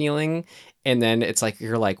feeling that feeling. And then it's like,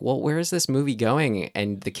 you're like, well, where is this movie going?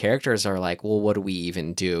 And the characters are like, well, what do we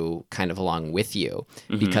even do kind of along with you?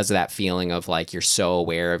 Because of that feeling of like, you're so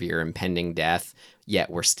aware of your impending death, yet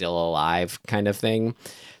we're still alive kind of thing.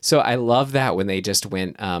 So I love that when they just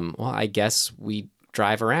went, well, I guess we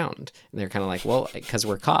drive around. And they're kind of like, well, because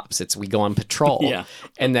we're cops, we go on patrol. Yeah.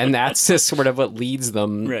 And then that's just sort of what leads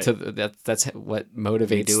them to that's what motivates.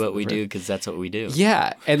 We do what we do because that's what we do.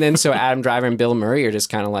 Yeah. And then so Adam Driver and Bill Murray are just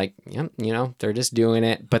kind of like, you know, they're just doing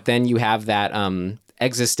it. But then you have that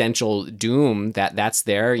existential doom that's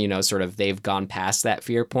there, you know, sort of they've gone past that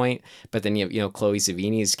fear point. But then, you know, Chloe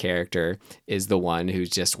Sevigny's character is the one who's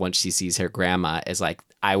just, once she sees her grandma, is like,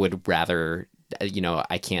 I would rather, you know,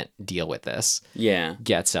 I can't deal with this. Yeah.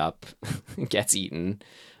 Gets up, gets eaten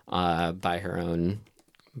by her own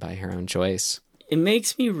choice. It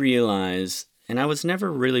makes me realize, and I was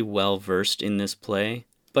never really well versed in this play,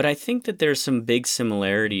 but I think that there's some big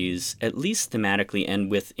similarities, at least thematically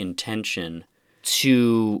and with intention,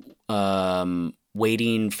 to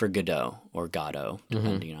Waiting for Godot, or Godot,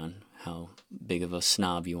 depending on how big of a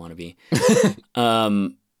snob you want to be,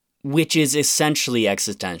 which is essentially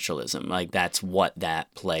existentialism. Like, that's what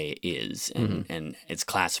that play is, and it's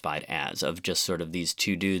classified as, of just sort of these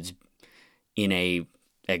two dudes in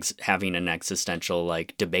having an existential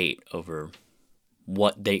like debate over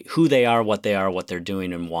who they are, what they're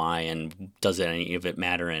doing, and why, and does any of it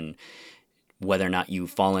matter, and whether or not you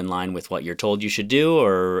fall in line with what you're told you should do,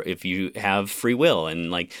 or if you have free will.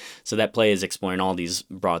 And like, so that play is exploring all these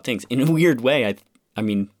broad things in a weird way. I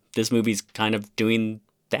mean, this movie's kind of doing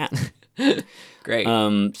that. Great.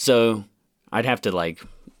 So I'd have to like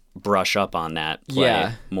brush up on that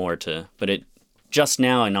play more but it just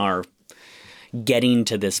now in our getting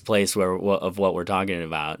to this place of what we're talking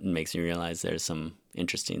about, makes me realize there's some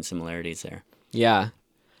interesting similarities there. Yeah.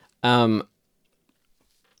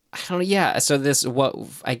 I don't know. Yeah. So what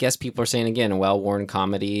I guess people are saying again, well-worn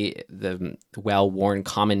comedy, the well-worn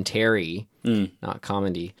commentary, not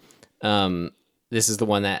comedy. This is the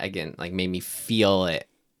one that, again, like made me feel it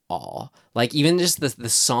all. Like, even just the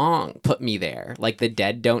song put me there. Like, the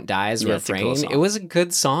Dead Don't Die as a refrain. Cool, it was a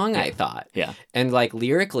good song, I thought. Yeah. And like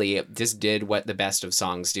lyrically, it just did what the best of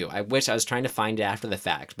songs do. I wish I was trying to find it after the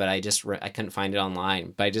fact, but I couldn't find it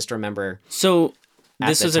online. But I just remember. So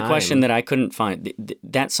this is a question that I couldn't find.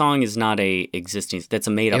 That song is not that's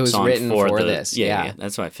a made up song for this. Yeah,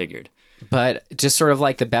 that's what I figured. But just sort of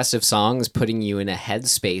like the best of songs, putting you in a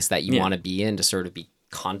headspace that you want to be in to sort of be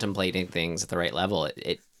contemplating things at the right level.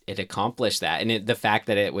 It accomplished that, and the fact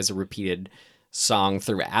that it was a repeated song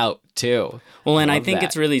throughout too. Well, and I think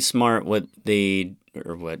it's really smart what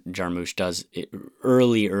Jarmusch does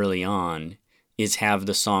early on is have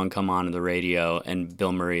the song come on the radio, and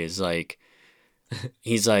Bill Murray is like.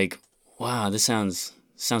 He's like, wow, this sounds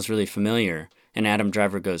really familiar. And Adam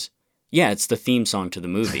Driver goes, yeah, it's the theme song to the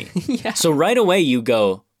movie. So right away you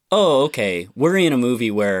go, oh, okay, we're in a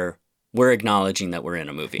movie where we're acknowledging that we're in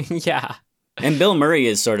a movie. And Bill Murray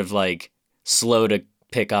is sort of like slow to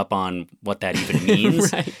pick up on what that even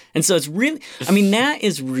means. Right. And so it's really, I mean, that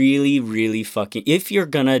is really, really fucking, if you're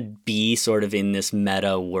gonna be sort of in this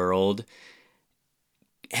meta world,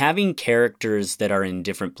 having characters that are in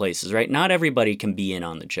different places, right? Not everybody can be in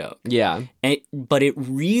on the joke. Yeah. But it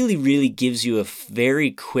really, really gives you a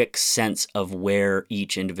very quick sense of where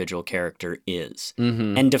each individual character is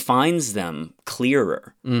and defines them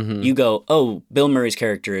clearer. You go, oh, Bill Murray's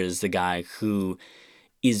character is the guy who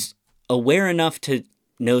is aware enough to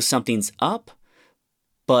know something's up,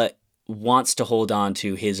 but wants to hold on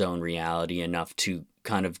to his own reality enough to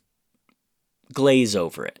kind of glaze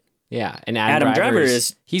over it. Yeah, and Adam Driver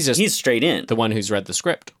he's straight in. The one who's read the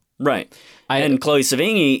script. Right. And Chloe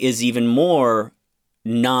Sevigny is even more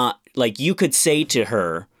not, like, you could say to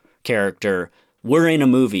her character, we're in a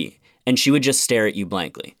movie, and she would just stare at you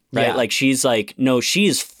blankly. Right? Yeah. Like, she's like, no, she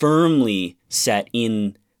is firmly set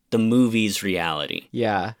in the movie's reality.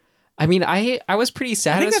 Yeah. I mean, I was pretty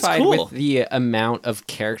satisfied with the amount of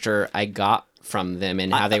character I got from them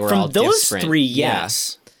and how they were all different. From those three,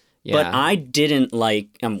 yes. Yeah. But I didn't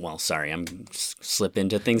like, I'm slip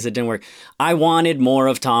into things that didn't work. I wanted more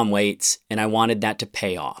of Tom Waits, and I wanted that to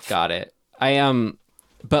pay off. Got it.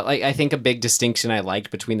 But like, I think a big distinction I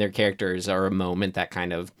liked between their characters, or a moment that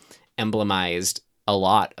kind of emblemized a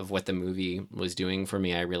lot of what the movie was doing for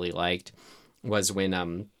me, I really liked, was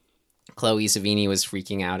when Chloe Sevigny was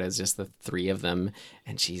freaking out as just the three of them,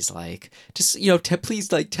 and she's like, just,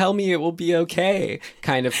 please, like, tell me it will be okay,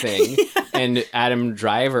 kind of thing. And Adam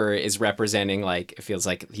Driver is representing, like, it feels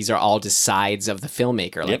like these are all just sides of the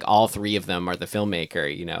filmmaker. Like, all three of them are the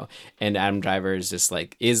filmmaker, and Adam Driver is just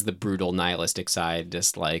like, is the brutal nihilistic side,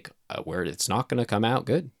 just like, where it's not going to come out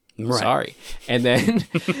good. Right. Sorry. And then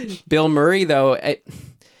Bill Murray, though,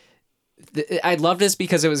 I love this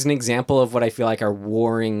because it was an example of what I feel like are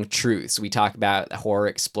warring truths. We talk about horror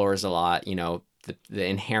explores a lot, the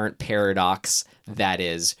inherent paradox that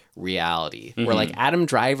is reality. Where, like, Adam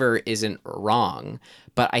Driver isn't wrong,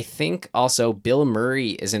 but I think also Bill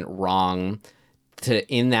Murray isn't wrong to,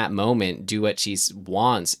 in that moment, do what she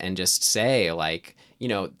wants and just say, like,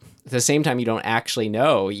 at the same time, you don't actually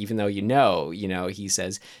know, even though he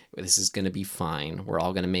says, this is going to be fine. We're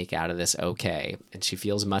all going to make out of this okay. And she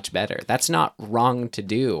feels much better. That's not wrong to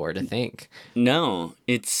do or to think. No,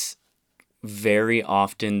 it's very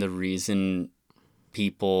often the reason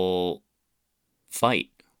people fight.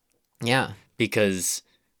 Yeah. Because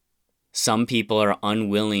some people are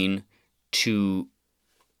unwilling to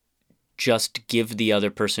just give the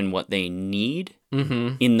other person what they need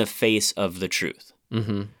in the face of the truth.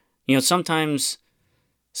 Sometimes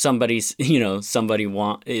somebody's,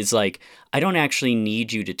 is like, I don't actually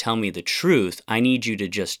need you to tell me the truth. I need you to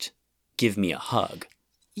just give me a hug.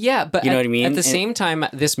 Yeah, but you know what I mean? At the same time,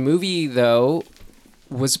 this movie, though,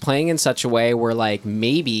 was playing in such a way where, like,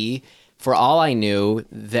 maybe, for all I knew,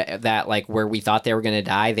 that like, where we thought they were going to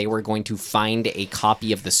die, they were going to find a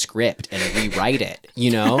copy of the script and rewrite it,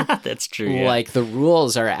 you know? That's true, yeah. Like, the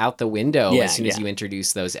rules are out the window as soon as you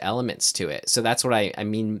introduce those elements to it. So that's what I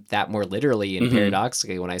mean that more literally and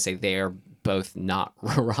paradoxically when I say they are both not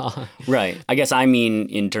wrong. Right. I guess I mean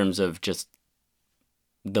in terms of just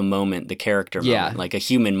the moment, the character moment, like a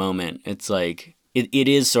human moment. It's like, it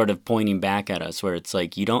is sort of pointing back at us where it's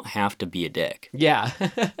like, you don't have to be a dick. Yeah.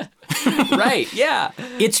 Right, yeah.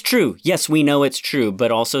 It's true. Yes, we know it's true,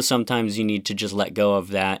 but also sometimes you need to just let go of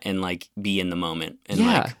that and like be in the moment and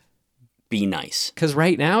like be nice. Because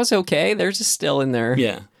right now it's okay. They're just still in there.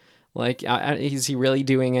 Yeah. Like, is he really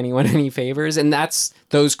doing anyone any favors? And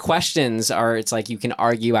those questions are, it's like you can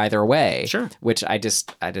argue either way. Sure. Which I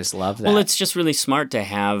just love that. Well, it's just really smart to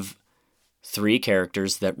have 3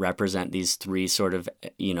 characters that represent these 3 sort of,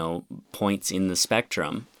 points in the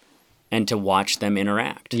spectrum and to watch them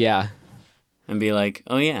interact. Yeah. And be like,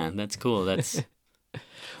 oh yeah, that's cool. That's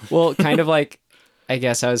well, kind of like, I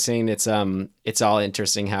guess I was saying it's all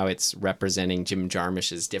interesting how it's representing Jim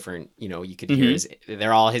Jarmusch's different, you could hear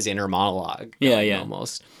they're all his inner monologue. Yeah.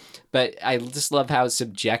 Almost. But I just love how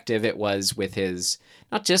subjective it was with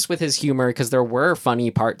not just with his humor, because there were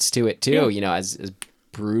funny parts to it too, as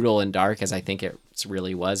brutal and dark as I think it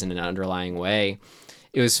really was in an underlying way.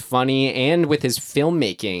 It was funny, and with his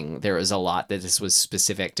filmmaking, there was a lot that this was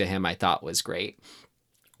specific to him I thought was great.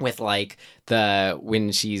 With like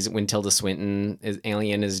when Tilda Swinton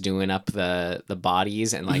alien is doing up the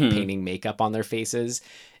bodies and like painting makeup on their faces,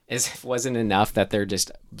 it wasn't enough that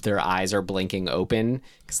their eyes are blinking open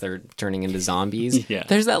because they're turning into zombies. Yeah.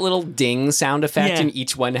 There's that little ding sound effect, and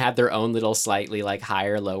each one had their own little slightly like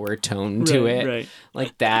higher, lower tone to it, right.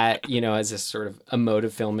 like that. As a sort of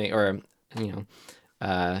emotive filming, or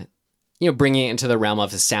bringing it into the realm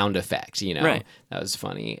of a sound effect. Right. That was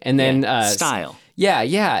funny. And then style.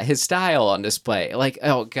 Yeah, his style on display. Like,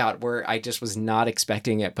 oh God, where I just was not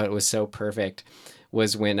expecting it, but it was so perfect.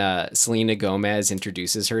 Was when Selena Gomez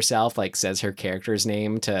introduces herself, like says her character's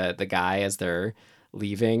name to the guy as they're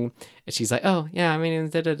leaving, and she's like, "Oh yeah, I mean,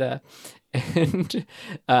 da da da," and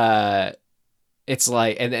it's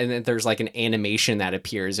like, and then there's like an animation that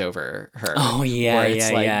appears over her. Oh yeah,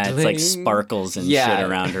 it's like sparkles and shit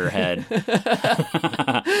around her head.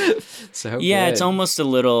 So yeah, good. it's almost a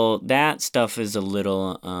little. That stuff is a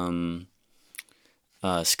little.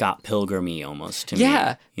 Scott Pilgrim-y almost to me.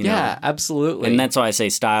 Yeah, absolutely. And that's why I say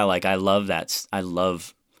style. Like, I love that.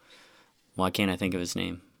 Why can't I think of his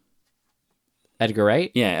name? Edgar Wright?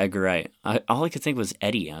 Yeah, Edgar Wright. All I could think was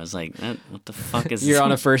Eddie. I was like, what the fuck is this? You're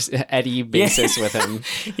on a first Eddie basis with him.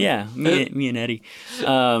 Yeah, me and Eddie.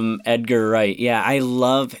 Edgar Wright. Yeah, I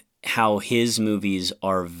love how his movies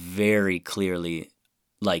are very clearly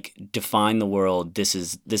like, define the world. This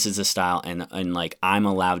is a style, and like, I'm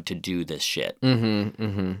allowed to do this shit.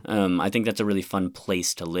 I think that's a really fun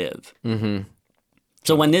place to live.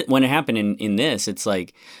 So when it happened in this, it's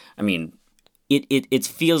like, I mean, it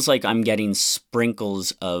feels like I'm getting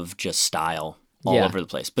sprinkles of just style all over the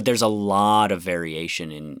place. But there's a lot of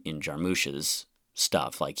variation in Jarmusch's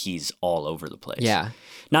stuff. Like, he's all over the place. Yeah,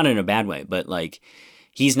 not in a bad way, but like,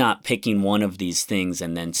 he's not picking one of these things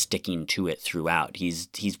and then sticking to it throughout. He's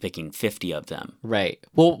picking 50 of them. Right.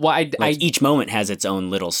 Well, each moment has its own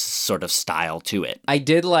little sort of style to it. I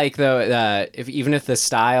did like, though, even if the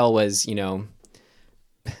style was, you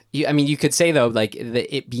could say, though, like,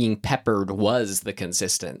 it being peppered was the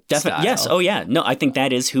consistent style. Yes. Oh, yeah. No, I think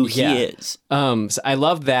that is who he is. So I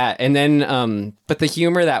love that. And then, but the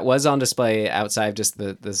humor that was on display outside of just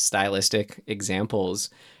the stylistic examples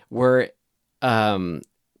were,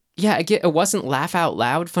 it wasn't laugh out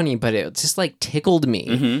loud funny, but it just like tickled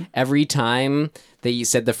me every time that you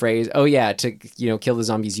said the phrase, "Oh yeah, to kill the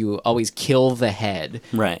zombies, you always kill the head."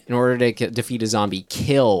 Right. In order to defeat a zombie,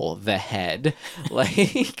 kill the head.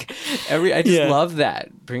 Like I just love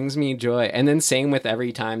that. Brings me joy. And then same with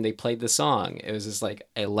every time they played the song, it was just like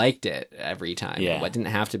I liked it every time. Yeah. It didn't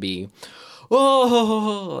have to be,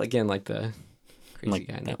 again, like the crazy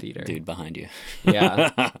guy in the theater. Dude behind you.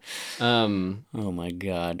 Yeah. Oh my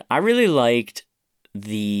God. I really liked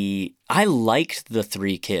the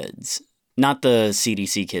 3 kids. Not the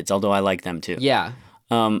CDC kids, although I like them too. Yeah.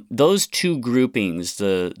 Those two groupings,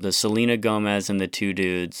 the Selena Gomez and the two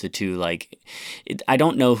dudes, I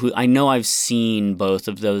don't know who. I know I've seen both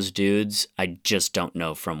of those dudes. I just don't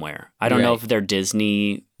know from where. I don't know if they're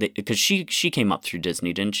Disney, because she came up through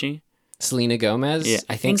Disney, didn't she? Selena Gomez? Yeah,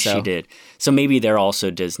 I think so. she did. So maybe they're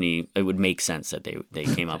also Disney. It would make sense that they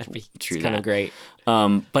came up through that. Kind of great.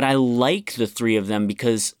 But I like the three of them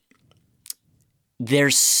because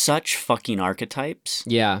they're such fucking archetypes.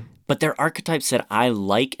 Yeah. But they're archetypes that I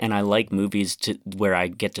like, and I like movies where I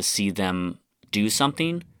get to see them do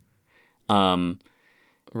something.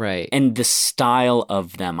 Right. And the style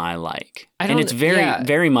of them I like. And it's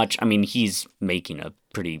very much, I mean, he's making a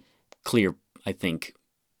pretty clear, I think,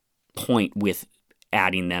 point with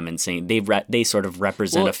adding them and saying they sort of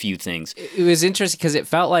represent a few things. It was interesting because it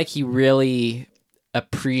felt like he really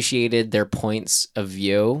appreciated their points of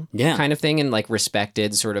view kind of thing, and like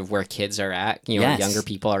respected sort of where kids are at, younger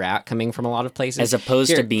people are at, coming from a lot of places, as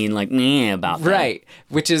opposed to being like about that. Right,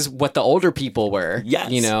 which is what the older people were. Yes.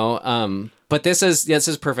 But this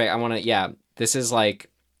is perfect. This is like,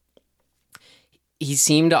 he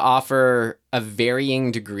seemed to offer a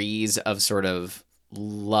varying degrees of sort of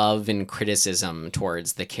love and criticism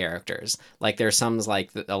towards the characters. Like there's some like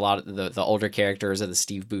a lot of the older characters of the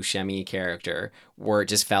Steve Buscemi character where it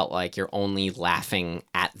just felt like you're only laughing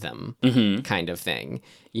at them kind of thing.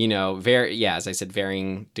 As I said,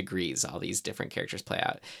 varying degrees, all these different characters play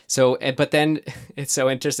out. So, but then it's so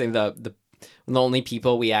interesting. The only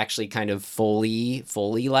people we actually kind of fully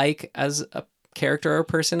like as a character or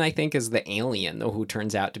person, I think, is the alien, though, who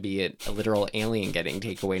turns out to be a literal alien getting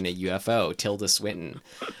taken away in a UFO, Tilda Swinton.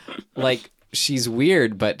 Like, she's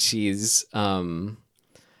weird, but she's she's kind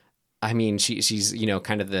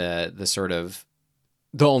of the sort of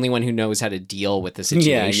the only one who knows how to deal with the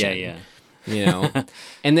situation.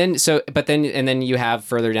 And then you have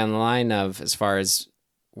further down the line of, as far as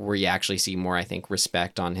where you actually see more, I think,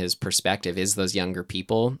 respect on his perspective is those younger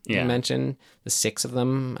people you mentioned. The 6 of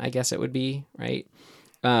them, I guess it would be, right?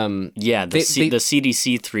 The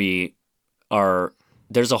CDC 3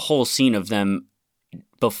 there's a whole scene of them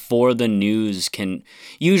before the news can...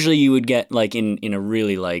 Usually you would get, like, in a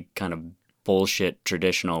really, like, kind of bullshit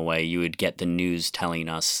traditional way, you would get the news telling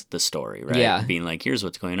us the story, right? Yeah. Being like, here's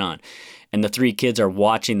what's going on. And the 3 kids are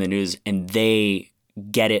watching the news, and they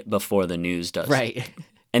get it before the news does. Right.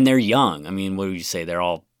 And they're young. I mean, what would you say? They're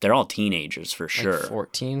all teenagers for sure. Like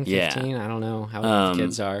 14, 15? I don't know how old the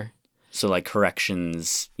kids are. So like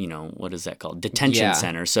corrections, what is that called? Detention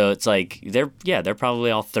center. So it's like they're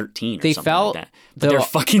probably all 13 or something like that. But they're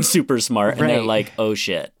fucking super smart, and they're like, oh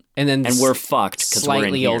shit. And we're fucked because we're in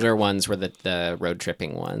slightly here. older ones were the road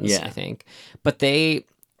tripping ones, I think. But they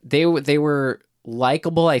were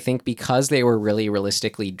likable, I think, because they were really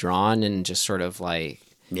realistically drawn and just sort of like,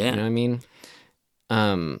 you know what I mean?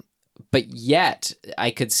 But yet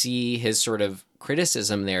I could see his sort of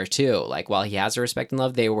criticism there too. Like, while he has a respect and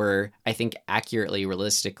love, they were, I think, accurately,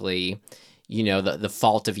 realistically, the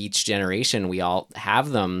fault of each generation. We all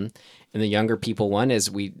have them. And the younger people one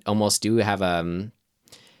is we almost do have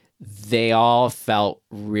they all felt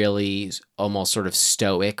really almost sort of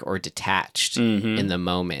stoic or detached in the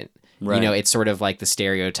moment. Right. It's sort of like the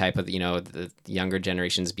stereotype of, the younger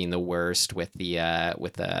generations being the worst with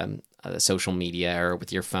the social media or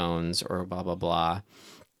with your phones or blah, blah, blah.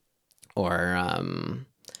 Or,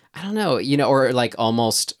 I don't know, or like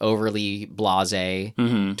almost overly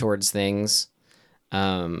blasé towards things,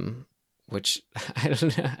 which I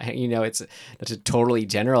don't know, that's a totally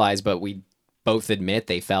generalized, but we both admit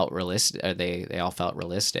they felt realistic. They all felt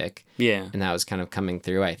realistic. Yeah. And that was kind of coming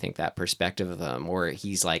through, I think, that perspective of them, where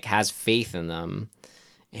he's like, has faith in them,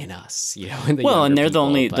 in us, in the and they're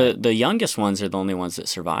people, the youngest ones are the only ones that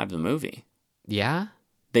survive the movie. Yeah.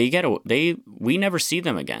 We never see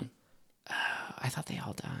them again. I thought they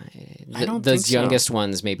all died. I don't Those think youngest so.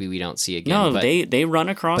 ones maybe we don't see again. No, but, they run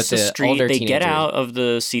across the street. They teenagers get out of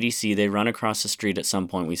the CDC. They run across the street at some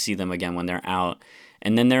point. We see them again when they're out,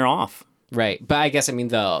 and then they're off. Right, but I guess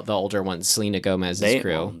the older ones, Selena Gomez's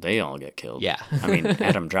crew, well, they all get killed. Yeah, I mean,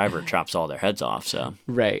 Adam Driver chops all their heads off. So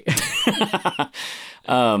right.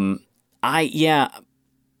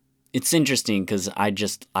 It's interesting because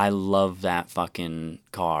I love that fucking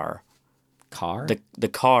car. Car? The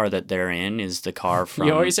car that they're in is the car from...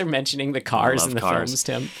 You always are mentioning the cars in the films,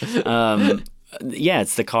 Tim.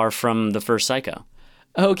 It's the car from the first Psycho.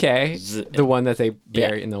 Okay. The one that they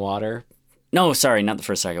bury in the water. No, sorry, not the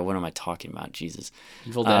first Psycho. What am I talking about? Jesus.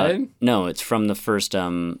 Evil Dead? No, it's from the first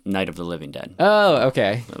Night of the Living Dead. Oh,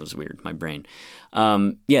 okay. That was weird. My brain.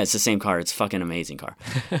 It's the same car. It's a fucking amazing car.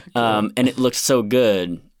 Cool. And it looks so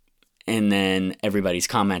good. And then everybody's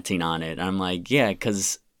commenting on it. I'm like, yeah,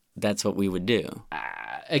 because that's what we would do.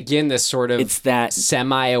 Again, this sort of It's that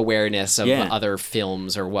semi-awareness of Yeah. other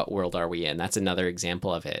films or what world are we in. That's another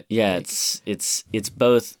example of it. Yeah, it's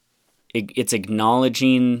both. It's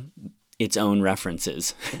acknowledging its own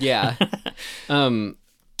references. Yeah.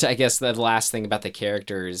 I guess the last thing about the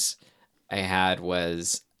characters I had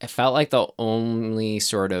was I felt like the only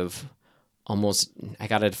sort of almost, I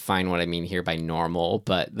gotta define what I mean here by normal,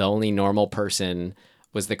 but the only normal person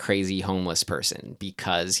was the crazy homeless person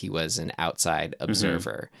because he was an outside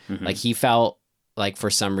observer. Like he felt like for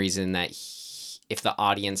some reason that if the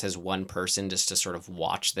audience has one person just to sort of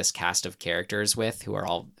watch this cast of characters with, who are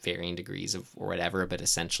all varying degrees of or whatever, but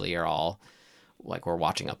essentially are all like we're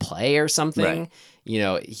watching a play or something, Right. you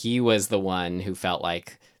know, he was the one who felt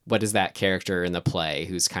like, what is that character in the play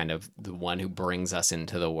who's kind of the one who brings us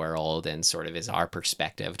into the world and sort of is our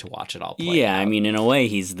perspective to watch it all play Yeah, out. I mean, in a way,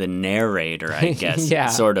 he's the narrator, I guess. Yeah.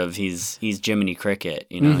 Sort of. He's Jiminy Cricket,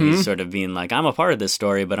 you know. He's sort of being like, I'm a part of this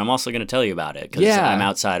story, but I'm also going to tell you about it because Yeah. I'm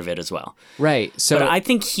outside of it as well. Right. So But I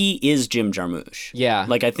think he is Jim Jarmusch. Yeah.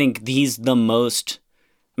 Like, I think he's the most...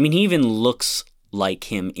 I mean, he even looks like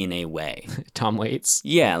him in a way. Tom Waits.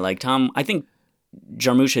 Yeah, like Tom... I think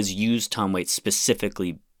Jarmusch has used Tom Waits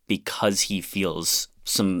specifically because he feels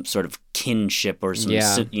some sort of kinship or some,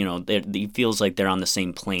 Yeah. you know, he feels like they're on the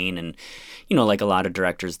same plane. And, you know, like a lot of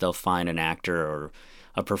directors, they'll find an actor or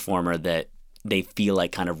a performer that they feel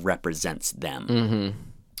like kind of represents them.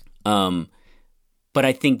 But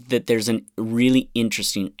I think that there's a really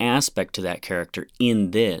interesting aspect to that character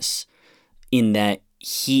in this, in that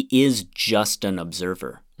he is just an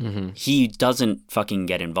observer. He doesn't fucking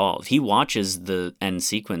get involved. He watches the end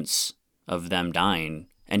sequence of them dying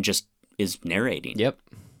and just is narrating. Yep.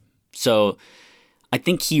 So I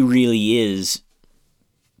think he really is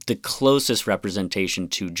the closest representation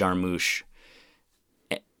to Jarmusch,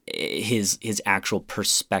 his actual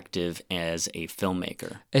perspective as a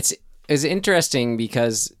filmmaker. It's interesting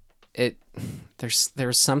because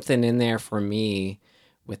there's something in there for me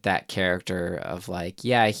with that character of like,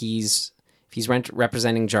 yeah, he's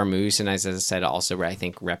representing Jarmusch, and as I said, also I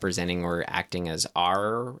think representing or acting as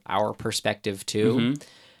our perspective too.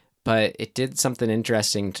 But it did something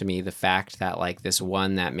interesting to me, the fact that like this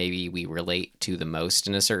one that maybe we relate to the most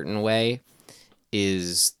in a certain way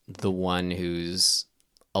is the one who's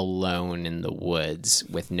alone in the woods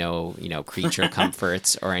with no, creature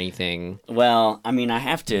comforts or anything. Well, I mean, I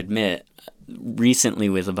have to admit, recently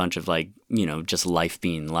with a bunch of just life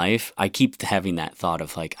being life, I keep having that thought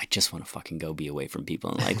of like, I just want to fucking go be away from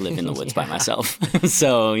people and like live in the woods by myself.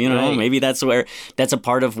 So, Right. maybe that's a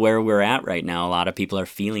part of where we're at right now. A lot of people are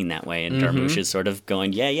feeling that way, and Jarmusch is sort of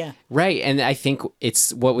going, yeah. Right. And I think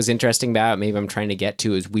it's what was interesting about it, maybe I'm trying to get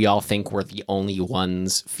to, is we all think we're the only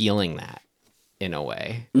ones feeling that in a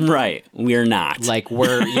way. Right. We're not. Like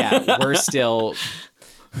we're still,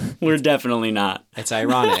 We're definitely not. it's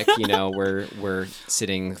ironic, we're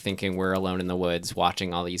sitting thinking we're alone in the woods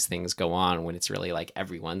watching all these things go on when it's really like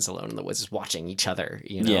everyone's alone in the woods just watching each other,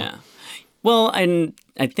 Yeah. Well, and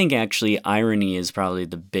I think actually irony is probably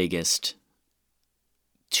the biggest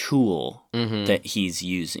tool that he's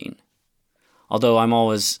using. Although I'm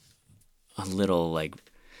always a little like,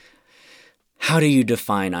 how do you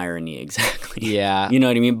define irony exactly? Yeah. You know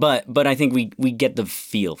what I mean? But I think we get the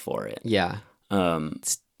feel for it. Yeah.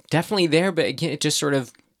 It's definitely there, but again, it just sort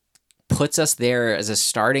of puts us there as a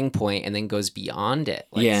starting point and then goes beyond it.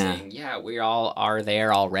 Like Yeah. saying, yeah, we all are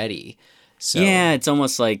there already. So Yeah, it's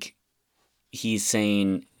almost like he's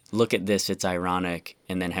saying, look at this, it's ironic,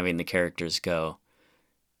 and then having the characters go,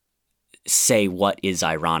 say what is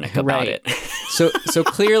ironic about Right. it. So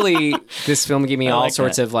clearly this film gave me I all like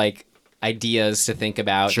sorts that. of like ideas to think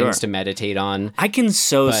about, Sure. things to meditate on. I can But-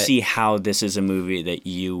 see how this is a movie that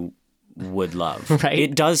you would love. Right.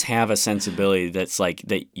 It does have a sensibility that's like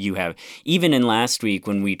that you have. Even in last week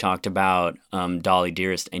when we talked about Dolly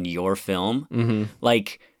Dearest and your film,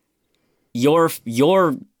 like your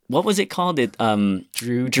what was it called? It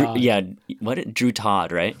Drew Todd. yeah, Drew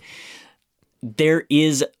Todd, right? There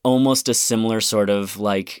is almost a similar sort of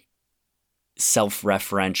like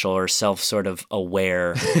self-referential or sort of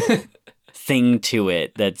aware thing to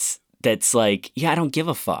it that's like, yeah, I don't give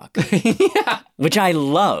a fuck. Which I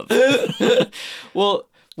love. Well,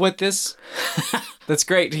 that's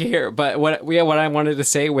great to hear. But what I wanted to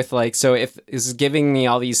say with like, so if this is giving me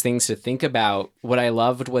all these things to think about, what I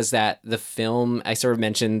loved was that the film, I sort of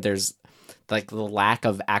mentioned there's like the lack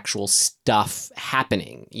of actual stuff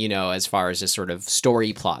happening, as far as just sort of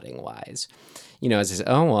story plotting wise. As I said,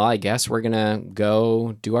 oh, well, I guess we're going to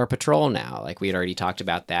go do our patrol now. Like we had already talked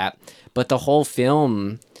about that. But the whole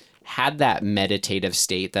film had that meditative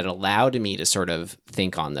state that allowed me to sort of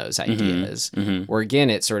think on those ideas. Where again,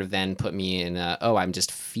 it sort of then put me in I'm just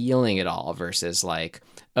feeling it all versus like,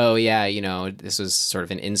 oh yeah, you know, this was sort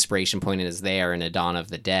of an inspiration point and is there in a Dawn of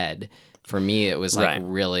the Dead. For me, it was like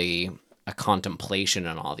really a contemplation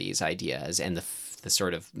on all these ideas, and the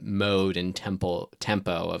sort of mode and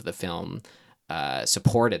tempo of the film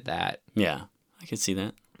supported that. Yeah, I could see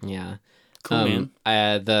that. Yeah. Cool, man.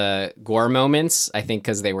 The gore moments, I think,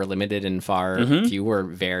 because they were limited and far few, were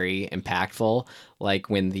very impactful. Like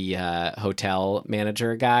when the motel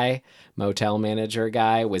manager guy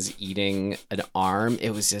was eating an arm.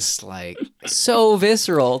 It was just like so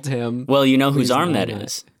visceral, Tim. Well, you know whose arm that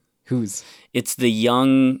is? Whose? It's the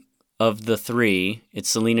young of the three. It's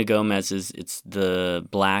Selena Gomez's. It's the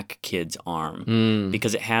black kid's arm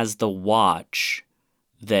because it has the watch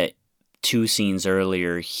that 2 scenes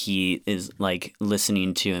earlier he is like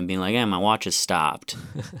listening to and being like, my watch has stopped.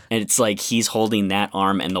 And it's like he's holding that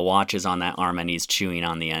arm and the watch is on that arm and he's chewing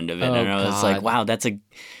on the end of it. And I was like, wow,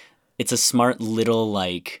 it's a smart little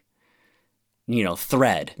like, you know,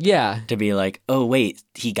 thread. Yeah. To be like, oh wait,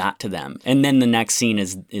 he got to them. And then the next scene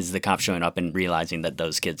is the cop showing up and realizing that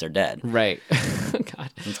those kids are dead. Right.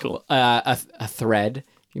 God. That's cool. A thread.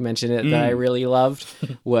 You mentioned it that I really loved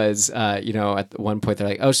was, you know, at one point they're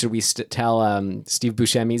like, oh, should we tell Steve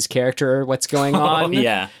Buscemi's character what's going on?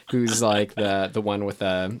 Yeah. Who's like the one with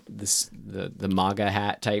the MAGA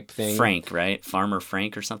hat type thing. Frank, right? Farmer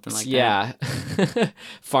Frank or something like that. Yeah.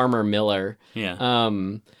 Farmer Miller. Yeah.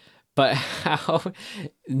 But how?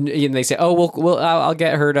 And they say, "Oh, I'll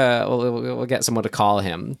get her to. We'll get someone to call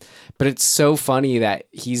him." But it's so funny that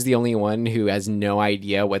he's the only one who has no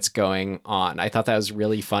idea what's going on. I thought that was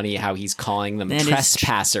really funny how he's calling them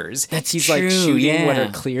trespassers. He's true, like shooting what yeah.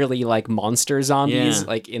 are clearly like monster zombies,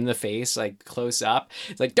 like in the face, like close up.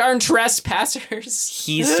 It's like darn trespassers.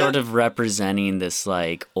 He's sort of representing this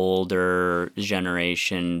like older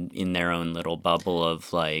generation in their own little bubble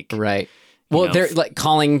of like right. Well, they're like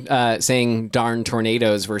saying darn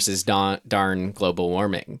tornadoes versus darn global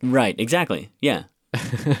warming. Right, exactly. Yeah.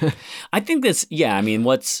 I think this, I mean,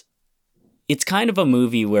 it's kind of a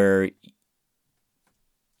movie where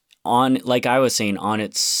like I was saying, on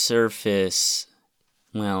its surface,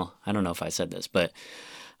 well, I don't know if I said this, but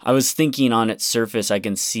I was thinking on its surface, I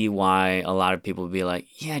can see why a lot of people would be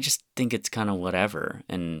like, yeah, I just think it's kind of whatever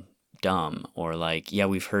and dumb, or like, yeah,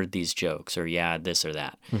 we've heard these jokes, or yeah, this or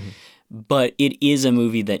that. Mm-hmm. But it is a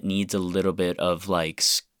movie that needs a little bit of like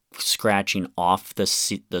scratching off the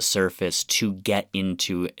surface to get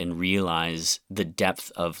into and realize the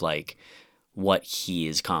depth of like what he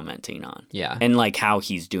is commenting on. Yeah. And like how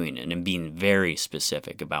he's doing it and being very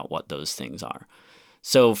specific about what those things are.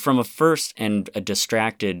 So from a first and a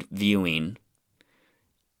distracted viewing,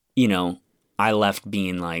 you know, I left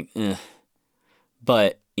being like,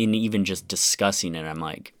 but in even just discussing it, I'm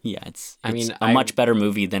like, yeah, it's a much better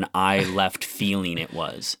movie than I left feeling it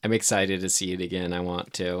was. I'm excited to see it again. I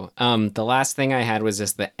want to. The last thing I had was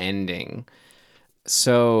just the ending.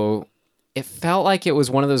 So it felt like it was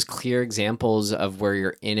one of those clear examples of where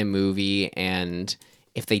you're in a movie and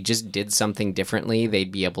if they just did something differently,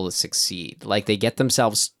 they'd be able to succeed. Like they get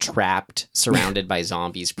themselves trapped, surrounded by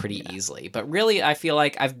zombies pretty easily. But really, I feel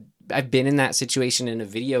like I've been in that situation in a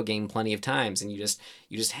video game plenty of times, and you just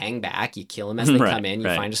hang back, you kill them as they come in, you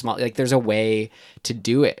find a small, like there's a way to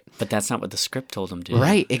do it. But that's not what the script told them to.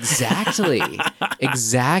 Right, exactly.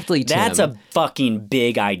 Exactly, Tim. That's a fucking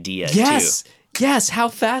big idea, yes. Too. Yes, how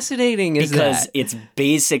fascinating is that? Because it's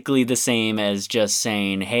basically the same as just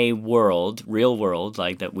saying, hey, world, real world,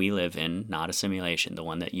 like that we live in, not a simulation, the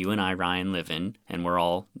one that you and I, Ryan, live in, and we're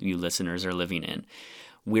all, you listeners, are living in.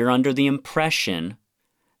 We're under the impression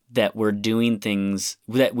that we're doing things,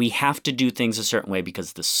 that we have to do things a certain way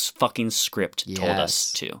because the fucking script told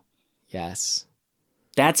us to. Yes.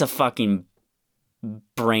 That's a fucking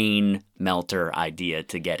brain melter idea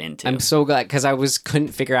to get into. I'm so glad, because I couldn't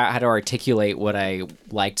figure out how to articulate what I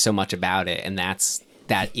liked so much about it, and that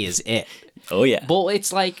is it. Oh yeah. Well,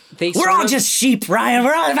 it's like we're all just sheep, Ryan.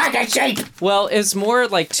 We're all fucking sheep. Well, it's more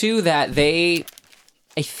like too that I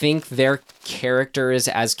think their characters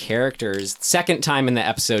as characters. Second time in the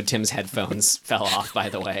episode, Tim's headphones fell off. By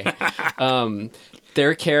the way,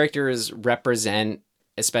 their characters represent,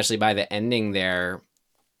 especially by the ending there,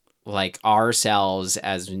 like ourselves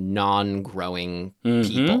as non-growing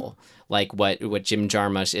people. Like what Jim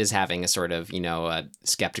Jarmusch is having a sort of, a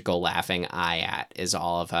skeptical laughing eye at is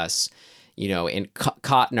all of us, you know, and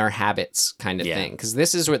caught in our habits kind of thing. Because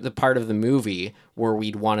this is what the part of the movie where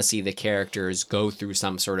we'd want to see the characters go through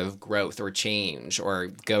some sort of growth or change or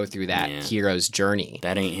go through that hero's journey.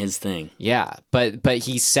 That ain't his thing. Yeah, but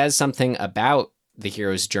he says something about the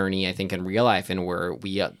hero's journey, I think, in real life, and where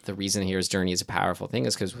the reason the hero's journey is a powerful thing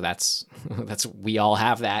is because that's we all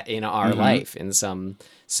have that in our life in some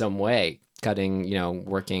way. Cutting, you know,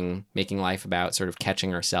 working, making life about sort of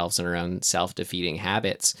catching ourselves in our own self-defeating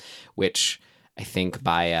habits, which I think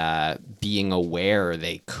by being aware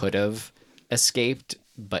they could have escaped,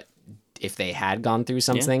 but if they had gone through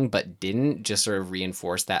something but didn't, just sort of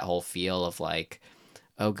reinforce that whole feel of like,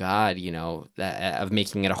 oh God, you know, that, of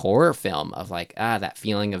making it a horror film of like, that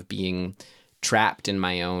feeling of being trapped in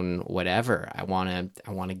my own whatever. I want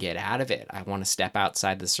to get out of it. I want to step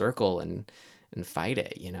outside the circle and fight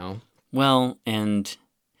it, you know? Well, and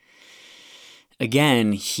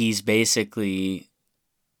again, he's basically,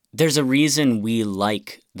 there's a reason we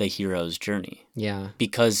like the hero's journey. Yeah.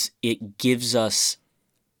 Because it gives us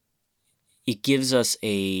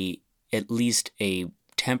at least a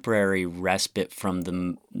temporary respite from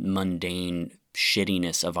the mundane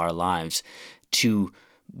shittiness of our lives to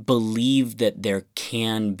believe that there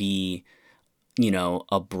can be, you know,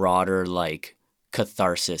 a broader like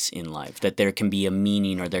catharsis in life, that there can be a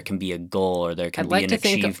meaning or there can be a goal or there can be an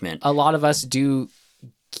achievement. A lot of us do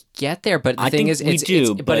get there, but the thing is,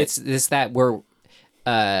 it's this that we're.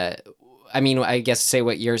 I mean, I guess say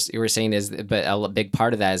what you were saying is, but a big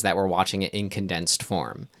part of that is that we're watching it in condensed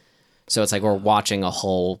form. So it's like we're watching a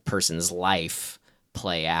whole person's life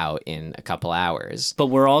play out in a couple hours. But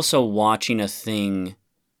we're also watching a thing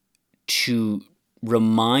to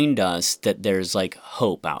remind us that there's like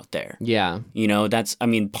hope out there. Yeah. You know, that's, I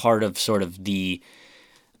mean, part of sort of the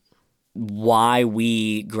why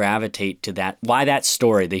we gravitate to that, why that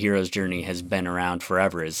story, the hero's journey, has been around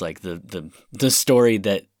forever is like the story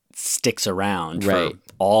that sticks around for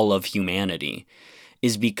all of humanity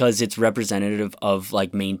is because it's representative of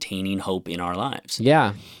like maintaining hope in our lives.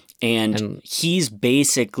 Yeah. And he's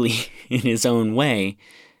basically in his own way,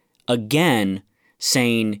 again,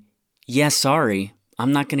 saying, yeah, sorry,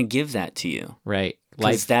 I'm not going to give that to you. Right.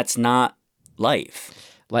 Because that's not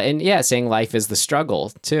life. And yeah, saying life is the struggle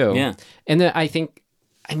too. Yeah. And then I think,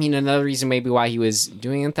 I mean, another reason maybe why he was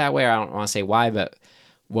doing it that way, I don't want to say why, but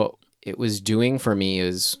what it was doing for me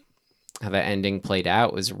is how that ending played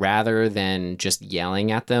out was rather than just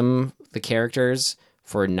yelling at them, the characters,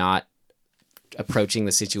 for not approaching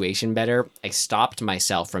the situation better, I stopped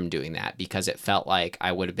myself from doing that because it felt like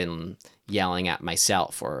I would have been yelling at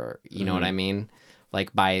myself, or you know what I mean?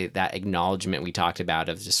 Like by that acknowledgement we talked about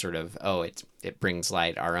of just sort of, it brings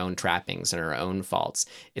light our own trappings and our own faults.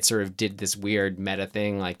 It sort of did this weird meta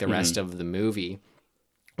thing like the rest of the movie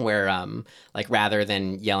where like rather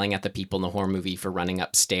than yelling at the people in the horror movie for running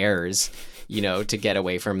upstairs, you know, to get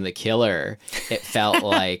away from the killer, it felt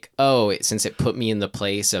like, since it put me in the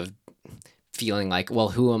place of feeling like, well,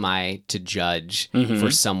 who am I to judge for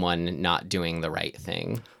someone not doing the right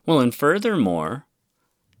thing? Well, and furthermore,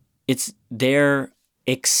 they're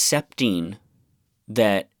accepting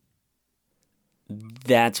that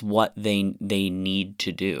that's what they need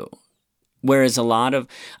to do. Whereas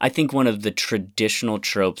I think one of the traditional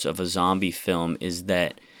tropes of a zombie film is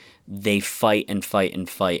that they fight and fight and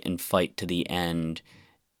fight and fight to the end,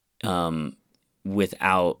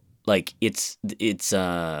 without like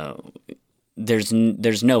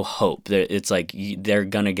there's no hope. It's like they're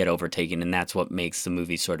gonna get overtaken, and that's what makes the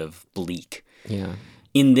movie sort of bleak. Yeah.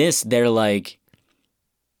 In this, they're like,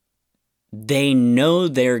 they know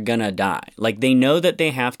they're gonna die. Like, they know that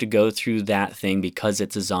they have to go through that thing because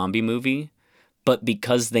it's a zombie movie, but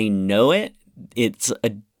because they know it, it's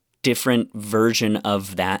a different version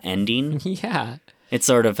of that ending. Yeah. It's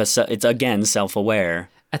sort of it's again self-aware.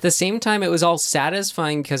 At the same time, it was all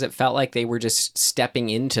satisfying because it felt like they were just stepping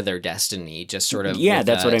into their destiny, just sort of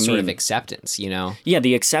that's what I mean. Sort of acceptance, you know? Yeah,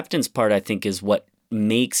 the acceptance part, I think, is what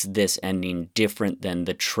makes this ending different than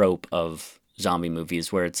the trope of zombie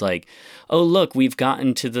movies where it's like, oh, look, we've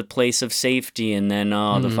gotten to the place of safety, and then,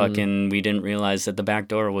 we didn't realize that the back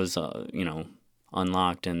door was,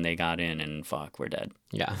 unlocked, and they got in, and fuck, we're dead.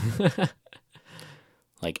 Yeah.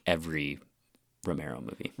 Like every Romero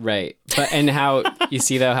movie. Right. But, and how, you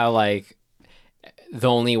see though, how like, the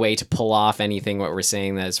only way to pull off anything, what we're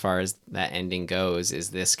saying that as far as that ending goes, is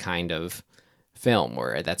this kind of film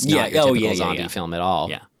where that's not your typical zombie film at all.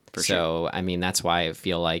 Yeah, for sure. I mean, that's why I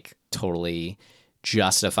feel like totally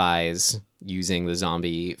justifies using the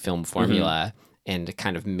zombie film formula and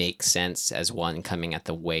kind of makes sense as one coming at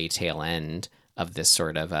the way tail end of this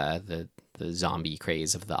sort of the zombie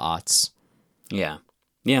craze of the aughts. Yeah.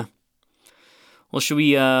 Yeah. Well, should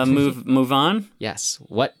we move on? Yes.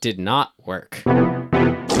 What did not work?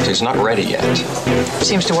 It's not ready yet.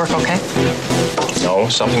 Seems to work okay. No,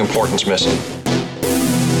 something important's missing.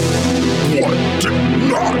 What did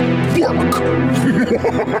not work?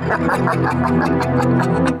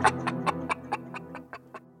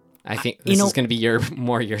 I think this is going to be your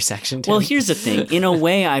section, Tim. Well, here's the thing. In a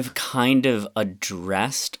way, I've kind of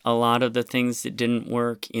addressed a lot of the things that didn't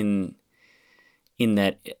work in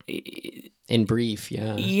that. In brief,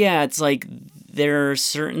 yeah. Yeah, it's like there are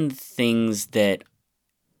certain things that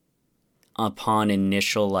upon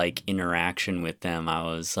initial like interaction with them, I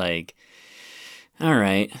was like, all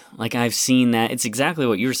right, like I've seen that. It's exactly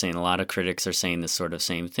what you were saying. A lot of critics are saying this sort of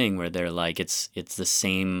same thing where they're like, it's the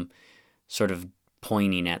same sort of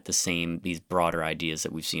pointing at these broader ideas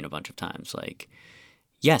that we've seen a bunch of times. Like,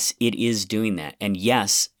 yes, it is doing that. And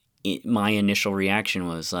yes, my initial reaction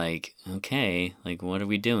was like, okay, like what are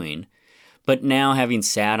we doing? But now having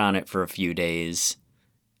sat on it for a few days,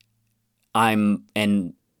 I'm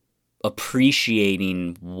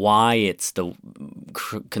appreciating why it's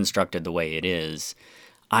constructed the way it is.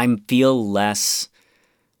 I feel less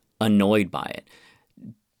annoyed by it.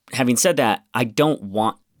 Having said that, I don't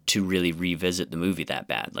want to really revisit the movie that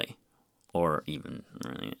badly, or even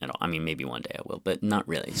really at all. I mean, maybe one day I will, but not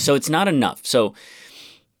really. So it's not enough. So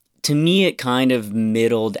to me, it kind of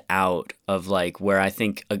middled out of like where I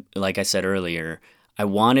think, like I said earlier, I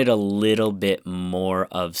wanted a little bit more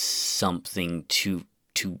of something to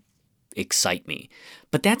excite me,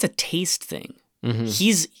 but that's a taste thing.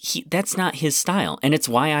 Mm-hmm. That's not his style, and it's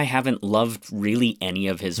why I haven't loved really any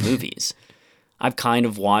of his movies. I've kind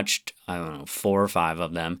of watched, I don't know, 4 or 5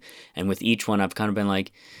 of them, and with each one I've kind of been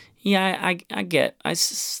like, yeah, I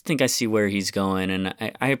think I see where he's going, and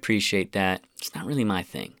I appreciate that. It's not really my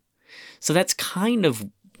thing. So that's kind of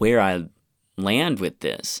where I land with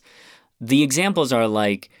this. The examples are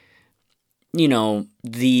like, you know,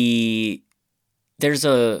 there's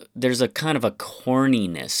a kind of a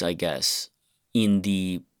corniness, I guess, in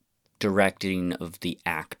the directing of the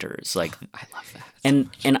actors. Like, I love that.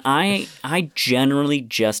 And I generally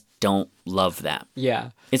just don't love that.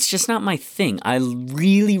 Yeah. It's just not my thing. I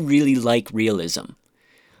really, really like realism.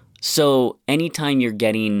 So anytime you're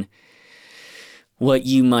getting what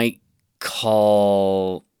you might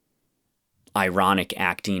call ironic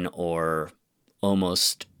acting or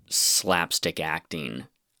almost slapstick acting,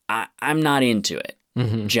 I'm not into it,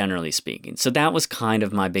 generally speaking. So that was kind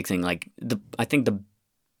of my big thing. Like, I think the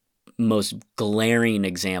most glaring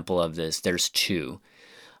example of this, there's 2,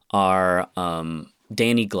 are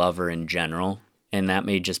Danny Glover in general. And that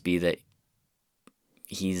may just be that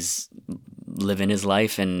he's living his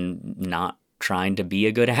life and not trying to be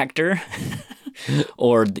a good actor.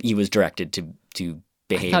 Or he was directed to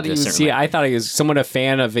behave a certain way. I thought he was somewhat a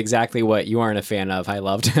fan of exactly what you aren't a fan of. I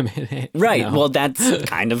loved him in it. Right. You know? Well, that's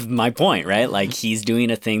kind of my point, right? Like, he's doing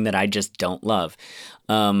a thing that I just don't love.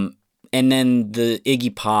 And then the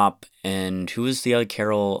Iggy Pop and who was the other,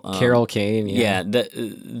 Carol Kane. Yeah.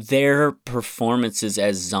 Their performances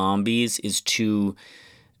as zombies is too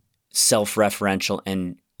self-referential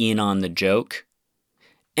and in on the joke.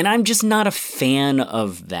 And I'm just not a fan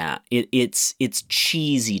of that. It's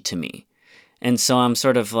cheesy to me. And so I'm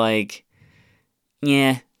sort of like,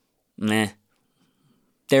 yeah, meh.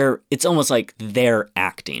 It's almost like they're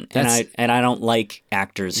acting. And I don't like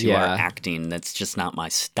actors who are acting. That's just not my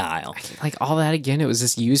style. Like, all that, again, it was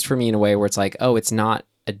just used for me in a way where it's like, oh, it's not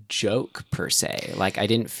a joke per se. Like, I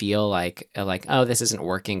didn't feel like oh, this isn't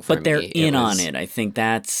working for me. But they're in on it. I think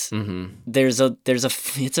that's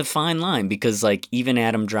it's a fine line, because like even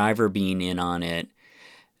Adam Driver being in on it,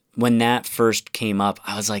 when that first came up,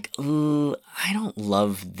 I was like, ooh, I don't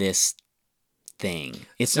love this thing.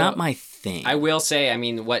 It's not my thing. I will say, I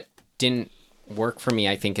mean, what didn't work for me,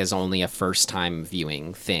 I think, is only a first time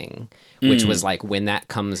viewing thing, which was like when that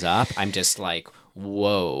comes up, I'm just like,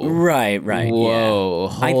 whoa. Right. Whoa,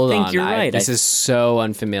 yeah. hold on. I think you're right. This is so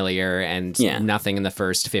unfamiliar, and nothing in the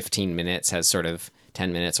first 15 minutes has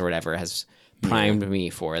 10 minutes or whatever has primed me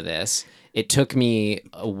for this. It took me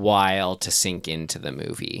a while to sink into the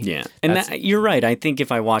movie. Yeah. And you're right. I think if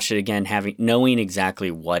I watched it again, knowing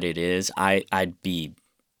exactly what it is, it'd be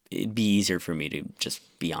easier for me to just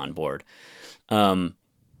be on board. But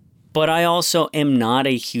I also am not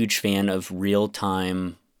a huge fan of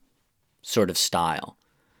real-time sort of style.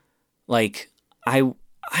 Like, I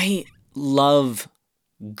love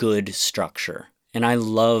good structure, and I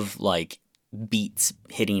love like beats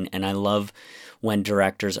hitting, and I love when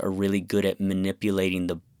directors are really good at manipulating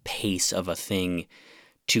the pace of a thing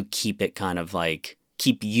to keep it kind of like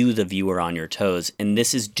keep you, the viewer, on your toes. And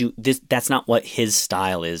that's not what his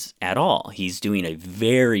style is at all. He's doing a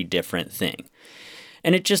very different thing.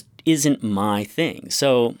 And it just isn't my thing.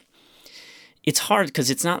 So it's hard because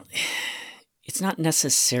it's not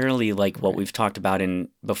necessarily like what we've talked about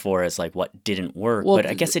before as like what didn't work, but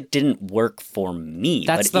I guess it didn't work for me.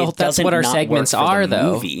 That's what our segments are,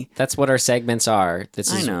 though. That's what our segments are.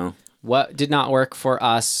 I know. What did not work for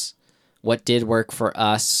us? What did work for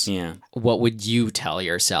us? Yeah. What would you tell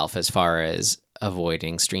yourself as far as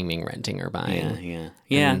avoiding streaming, renting, or buying?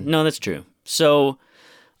 Yeah. No, that's true. So,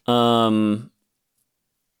 the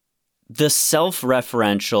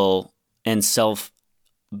self-referential and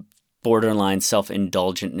borderline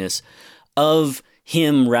self-indulgentness of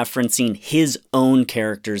him referencing his own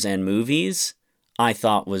characters and movies, I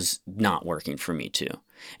thought was not working for me too.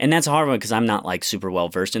 And that's a hard one because I'm not like super well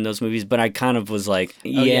versed in those movies, but I kind of was like,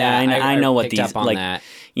 I know what these like. That.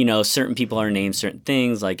 You know, certain people are named certain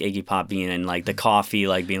things, like Iggy Pop being in like the coffee,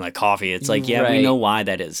 like being like coffee. It's like, yeah, we know why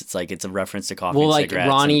that is. It's like it's a reference to coffee. Well, and like cigarettes.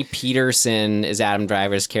 Ronnie Peterson is Adam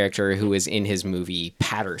Driver's character, who is in his movie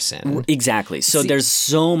Patterson. Exactly. So there's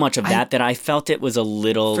so much of that I felt it was a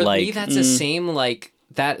little for like. Me, that's the same like.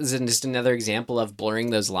 That is just another example of blurring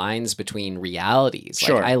those lines between realities.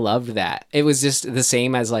 Sure. Like, I loved that. It was just the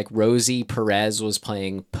same as like Rosie Perez was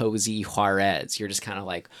playing Posey Juarez. You're just kind of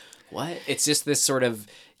like, what? It's just this sort of,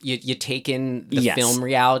 you take in the film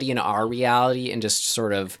reality and our reality and just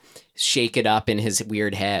sort of shake it up in his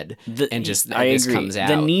weird head. I agree. Comes out.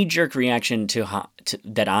 The knee-jerk reaction to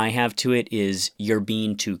that I have to it is, you're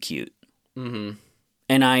being too cute. Mm-hmm.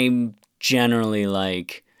 And I'm generally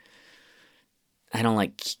like... I don't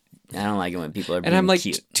like it when people are being cute. And I'm like,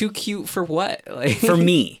 too cute for what? Like, for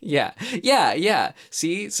me. Yeah.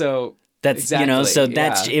 See? So that's, exactly.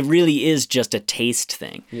 That's, it really is just a taste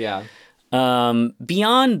thing. Yeah.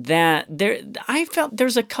 Beyond that, I felt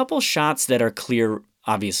there's a couple shots that are clear.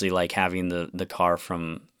 Obviously, like having the car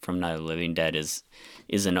from Night of the Living Dead is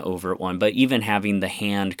an overt one, but even having the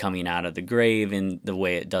hand coming out of the grave and the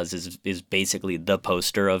way it does is basically the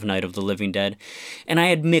poster of Night of the Living Dead. And I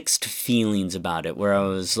had mixed feelings about it, where I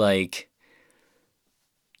was like,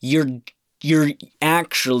 you're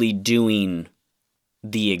actually doing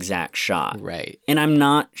the exact shot. Right. And I'm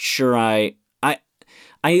not sure I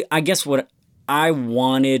guess what I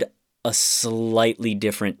wanted, a slightly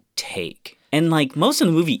different take. And like most of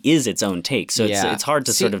the movie is its own take, so it's hard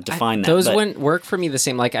to sort of define that. Those wouldn't work for me the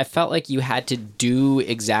same. Like I felt like you had to do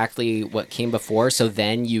exactly what came before, so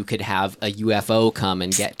then you could have a UFO come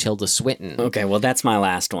and get Tilda Swinton. Okay, well that's my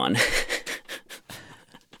last one.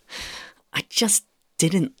 I just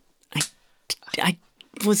didn't. I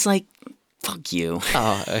was like, fuck you.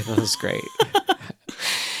 Oh, that was great.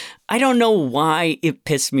 I don't know why it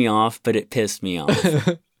pissed me off, but it pissed me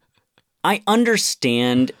off. I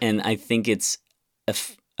understand, and I think it's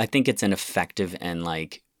an effective and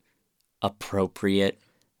like appropriate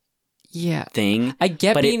thing. I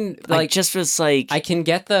get but being I just was like, I can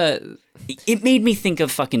get the. It made me think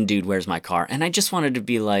of fucking Dude, Where's My Car, and I just wanted to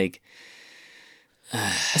be like.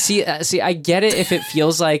 See, I get it if it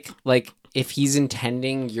feels like if he's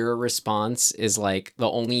intending your response is like the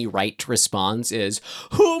only right response is,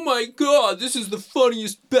 oh my God, this is the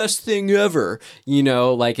funniest, best thing ever. You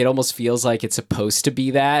know, like it almost feels like it's supposed to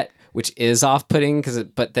be that, which is off-putting.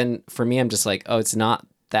 But then for me, I'm just like, oh, it's not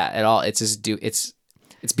that at all. It's just it's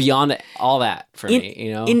beyond all that for me.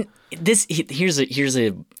 You know. Here's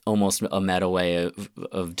a almost a meta way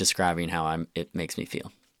of describing how it makes me feel.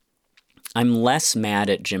 I'm less mad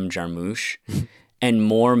at Jim Jarmusch and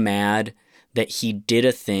more mad that he did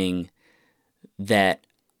a thing that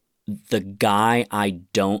the guy I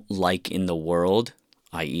don't like in the world,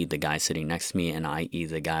 i.e. the guy sitting next to me and i.e.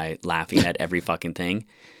 the guy laughing at every fucking thing,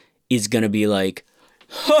 is going to be like,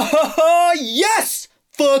 ha ha ha, yes!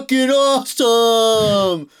 Fucking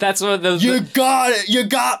awesome! That's what you got it! You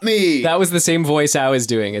got me! That was the same voice I was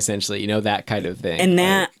doing, essentially, you know, that kind of thing.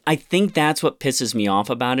 And I think that's what pisses me off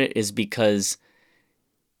about it, is because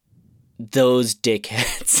those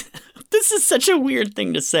dickheads... This is such a weird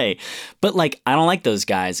thing to say, but like, I don't like those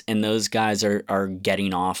guys, and those guys are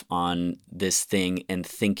getting off on this thing and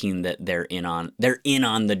thinking that they're in on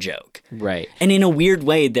the joke. Right. And in a weird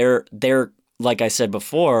way, they're like I said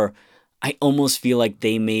before, I almost feel like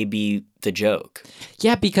they may be the joke.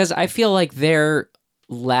 Yeah, because I feel like their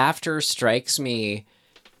laughter strikes me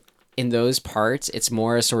in those parts. It's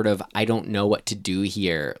more a sort of, I don't know what to do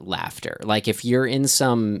here laughter. Like if you're in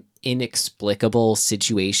some inexplicable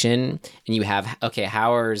situation and you have, okay,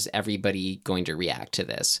 how is everybody going to react to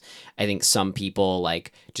this? I think some people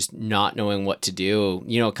like just not knowing what to do,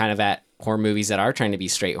 you know, kind of at horror movies that are trying to be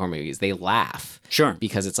straight horror movies. They laugh. Sure.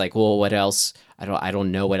 Because it's like, well, what else? I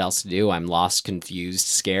don't know what else to do. I'm lost, confused,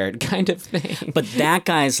 scared kind of thing. But that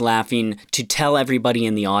guy's laughing to tell everybody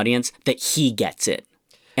in the audience that he gets it.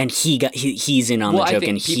 And he's in on the joke. I think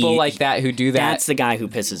and people like that who do that. That's the guy who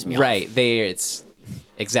pisses me off. Right.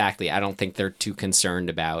 Exactly. I don't think they're too concerned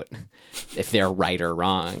about if they're right or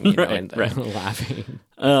wrong, you know, and laughing.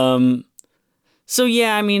 So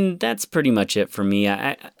yeah, I mean, that's pretty much it for me.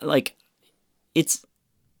 I'm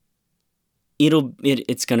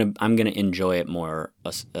gonna enjoy it more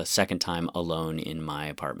a second time alone in my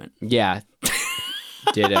apartment. Yeah.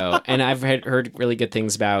 Ditto. And I've heard really good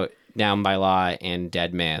things about Down by Law and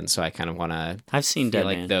Dead Man, so I kind of want to I've seen Dead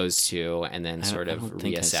like Man. those two and then sort of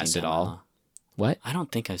reassess it all. What? I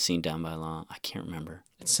don't think I've seen Down by Law. I can't remember.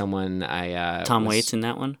 Someone Tom Waits in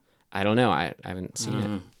that one? I don't know. I haven't seen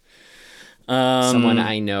it. Someone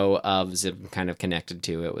I know of is kind of connected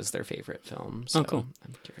to it was their favorite film. So cool.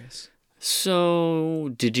 I'm curious.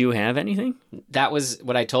 So, did you have anything? That was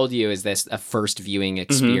what I told you. Is this a first viewing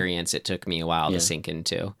experience? It took me a while to sink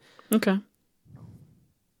into. Okay.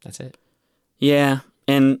 That's it. Yeah,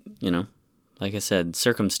 and like I said,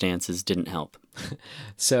 circumstances didn't help.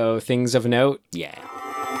 So, things of note. Yeah.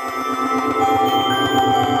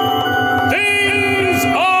 Things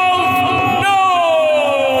of note!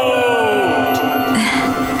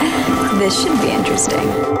 This should be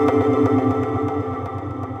interesting.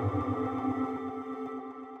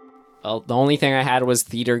 Well, the only thing I had was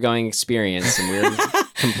theater going experience, and we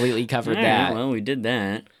completely covered that. Well, we did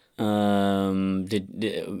that. Did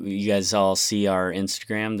you guys all see our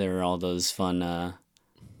Instagram? There were all those fun,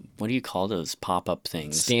 what do you call those pop-up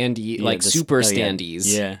things? Super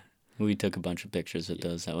standees. Yeah. We took a bunch of pictures with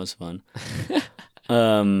those. That was fun.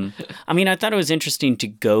 I mean, I thought it was interesting to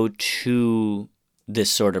go to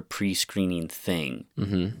this sort of pre-screening thing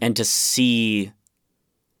and to see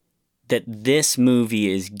that this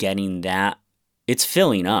movie is getting that, it's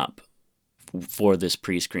filling up for this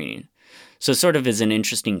pre-screening. So it sort of is an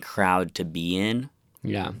interesting crowd to be in.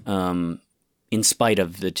 Yeah. In spite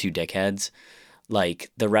of the two dickheads,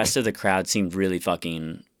 like the rest of the crowd seemed really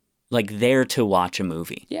fucking like there to watch a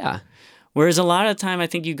movie. Yeah. Whereas a lot of the time I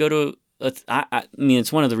think you go to, I mean,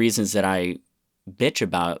 it's one of the reasons that I bitch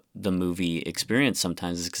about the movie experience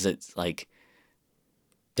sometimes is because it's like,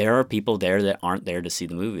 there are people there that aren't there to see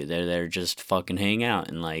the movie. They're there just fucking hang out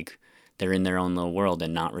and like they're in their own little world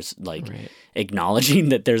and not acknowledging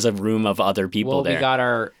that there's a room of other people there. We got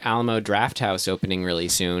our Alamo Draft House opening really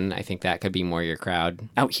soon. I think that could be more your crowd.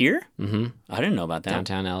 Out here? Mm-hmm. I didn't know about that.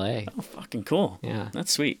 Downtown LA. Oh, fucking cool. Yeah.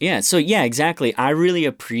 That's sweet. Yeah. So yeah, exactly. I really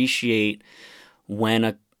appreciate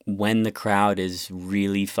when the crowd is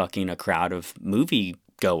really fucking a crowd of movie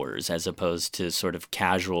goers as opposed to sort of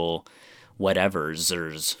casual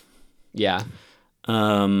whatevers. Yeah.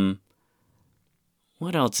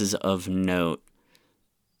 What else is of note?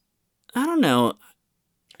 I don't know.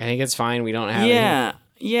 I think it's fine. We don't have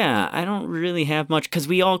Yeah, I don't really have much because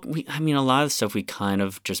I mean, a lot of the stuff we kind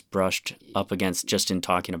of just brushed up against just in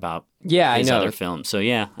talking about I know. other films. So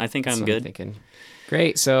yeah, I think I'm good.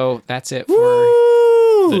 Great. So that's it for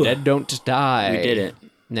The Dead Don't Die. We did it.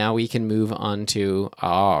 Now we can move on to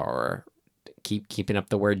our keeping up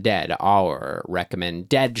the word dead. Our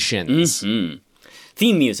recommendations. Mm-hmm.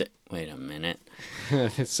 Theme music. Wait a minute.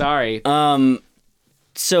 Sorry.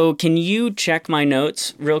 So can you check my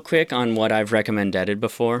notes real quick on what I've recommended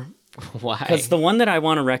before? Why? Because the one that I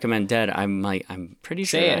want to recommend, I'm pretty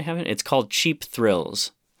sure I haven't. It's called Cheap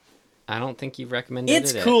Thrills. I don't think you've recommended it.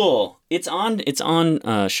 It's cool. It's on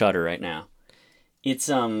Shudder right now. It's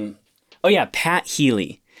Pat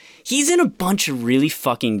Healy. He's in a bunch of really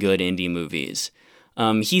fucking good indie movies.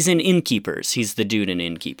 He's in Innkeepers. He's the dude in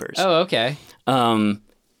Innkeepers. Oh, okay.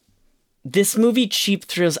 This movie, Cheap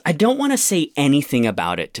Thrills, I don't want to say anything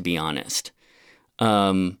about it, to be honest.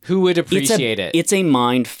 Who would appreciate it? It's a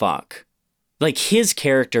mind fuck. Like, his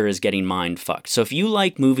character is getting mind fucked. So if you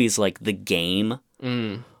like movies like The Game,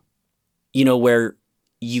 where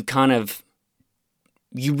you kind of,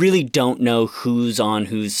 you really don't know who's on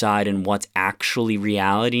whose side and what's actually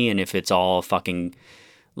reality and if it's all fucking,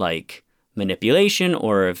 like, manipulation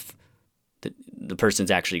or if the person's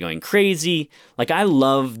actually going crazy. Like, I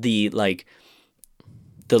love the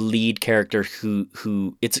lead character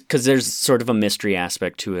who it's because there's sort of a mystery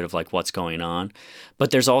aspect to it of like what's going on, but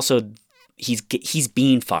there's also he's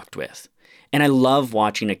being fucked with, and I love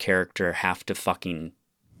watching a character have to fucking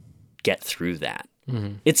get through that.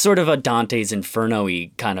 Mm-hmm. It's sort of a Dante's Inferno-y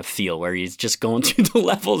kind of feel where he's just going through the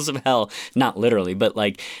levels of hell, not literally, but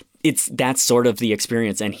like that's sort of the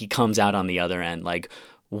experience, and he comes out on the other end like,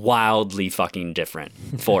 wildly fucking different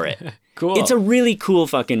for it. Cool. It's a really cool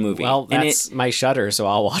fucking movie. Well, that's my Shudder, so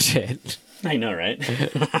I'll watch it. I know, right?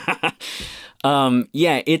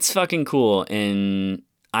 Yeah, it's fucking cool, and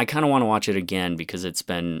I kind of want to watch it again because I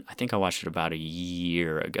think I watched it about a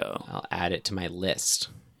year ago. I'll add it to my list.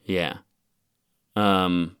 Yeah.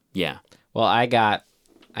 Yeah. Well, I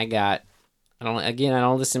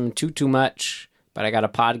don't listen too much, but I got a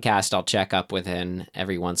podcast I'll check up within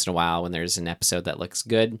every once in a while when there's an episode that looks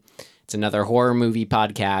good. It's another horror movie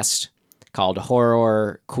podcast called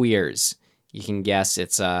Horror Queers. You can guess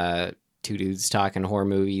it's two dudes talking horror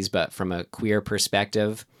movies, but from a queer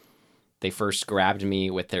perspective. They first grabbed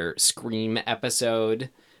me with their Scream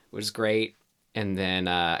episode, which was great. And then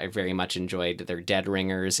I very much enjoyed their Dead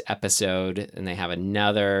Ringers episode. And they have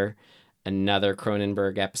another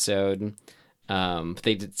Cronenberg episode.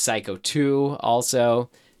 They did Psycho 2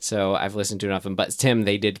 also. So I've listened to enough of them. But Tim,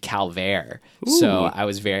 they did Calvaire. Ooh. So I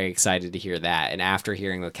was very excited to hear that. And after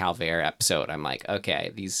hearing the Calvaire episode, I'm like,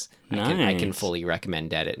 okay, I can fully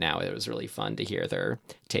recommend Dead It now. It was really fun to hear their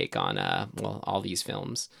take on all these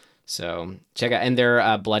films. So check out, and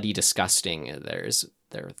they're Bloody Disgusting. They're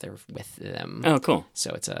with them. Oh, cool.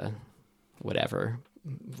 So it's a whatever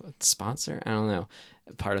sponsor. I don't know.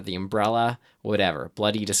 Part of the umbrella. Whatever.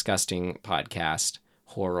 Bloody Disgusting podcast.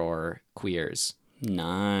 Horror Queers.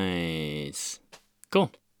 Nice.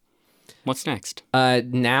 Cool. What's next?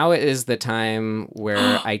 Now is the time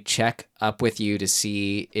where I check up with you to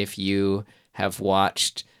see if you have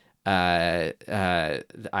watched I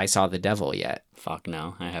Saw the Devil yet. Fuck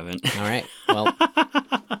no, I haven't. All right. Well,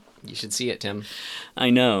 you should see it, Tim. I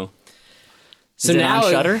know. So is it now,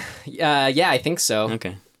 on Shudder? Yeah, I think so.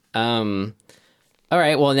 Okay. All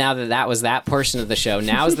right. Well, now that was that portion of the show,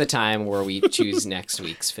 now is the time where we choose next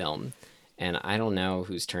week's film. And I don't know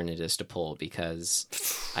whose turn it is to pull because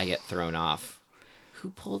I get thrown off. Who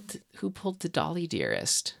pulled the Dolly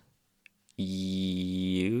Dearest?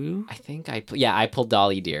 You? I think I pulled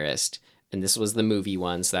Dolly Dearest, and this was the movie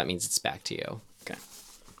one, so that means it's back to you. Okay.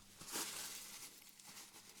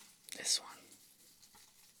 This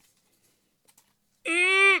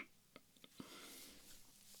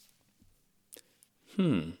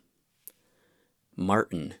one.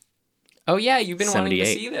 Martin. Oh yeah, you've been wanting to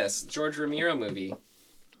 78. see this George Romero movie.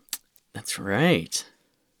 That's right.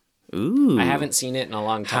 Ooh. I haven't seen it in a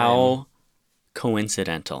long time. How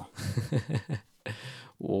coincidental.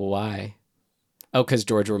 Why? Oh, because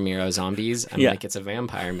George Romero zombies? I'm Yeah. like, it's a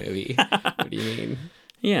vampire movie. What do you mean?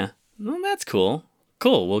 Yeah. Well, that's cool.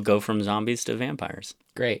 Cool. We'll go from zombies to vampires.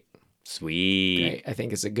 Great. Sweet. Great. I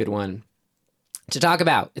think it's a good one to talk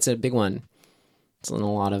about. It's a big one. It's in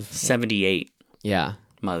a lot of... 78. Yeah.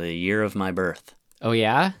 The year of my birth. Oh,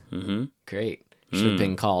 yeah? Mm-hmm. Great. Should have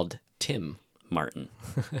been called Tim Martin.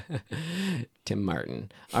 Tim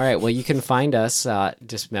Martin. All right. Well, you can find us at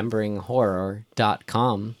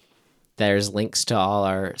dismemberinghorror.com. There's links to all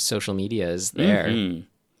our social medias there. Mm-hmm.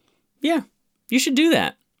 Yeah. You should do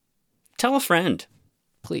that. Tell a friend.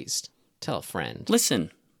 Please tell a friend.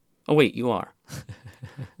 Listen. Oh, wait, you are.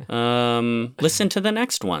 Listen to the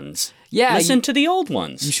next ones. Yeah. Listen to the old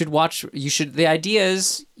ones. You should watch. The idea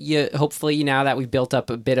is, hopefully now that we've built up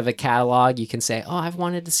a bit of a catalog, you can say, oh, I've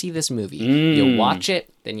wanted to see this movie. You watch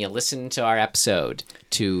it, then you listen to our episode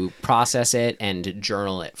to process it and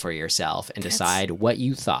journal it for yourself and decide what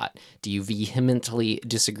you thought. Do you vehemently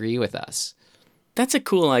disagree with us? That's a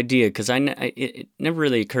cool idea because it never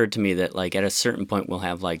really occurred to me that like at a certain point we'll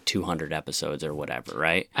have like 200 episodes or whatever,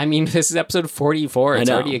 right? I mean, this is episode 44. It's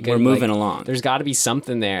already a good. We're moving along. There's got to be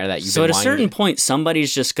something there that you. So at a certain point,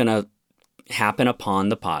 somebody's just gonna happen upon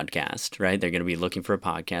the podcast, right? They're gonna be looking for a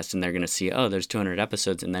podcast and they're gonna see, oh, there's 200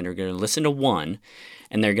 episodes, and then they're gonna listen to one,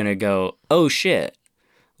 and they're gonna go, oh shit,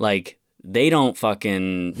 like. They don't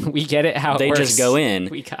fucking... We get it how it works. They just go in.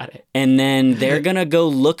 We got it. And then they're going to go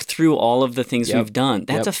look through all of the things we've done.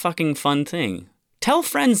 That's a fucking fun thing. Tell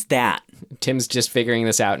friends that. Tim's just figuring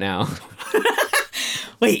this out now.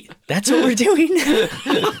 Wait, that's what we're doing?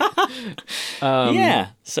 Yeah,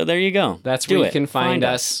 so there you go. That's where you can find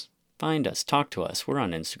us. Find us. Talk to us. We're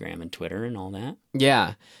on Instagram and Twitter and all that.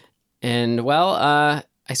 Yeah. And, well,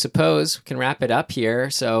 I suppose we can wrap it up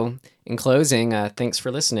here. So, in closing, thanks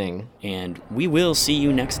for listening. And we will see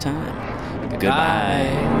you next time. Goodbye.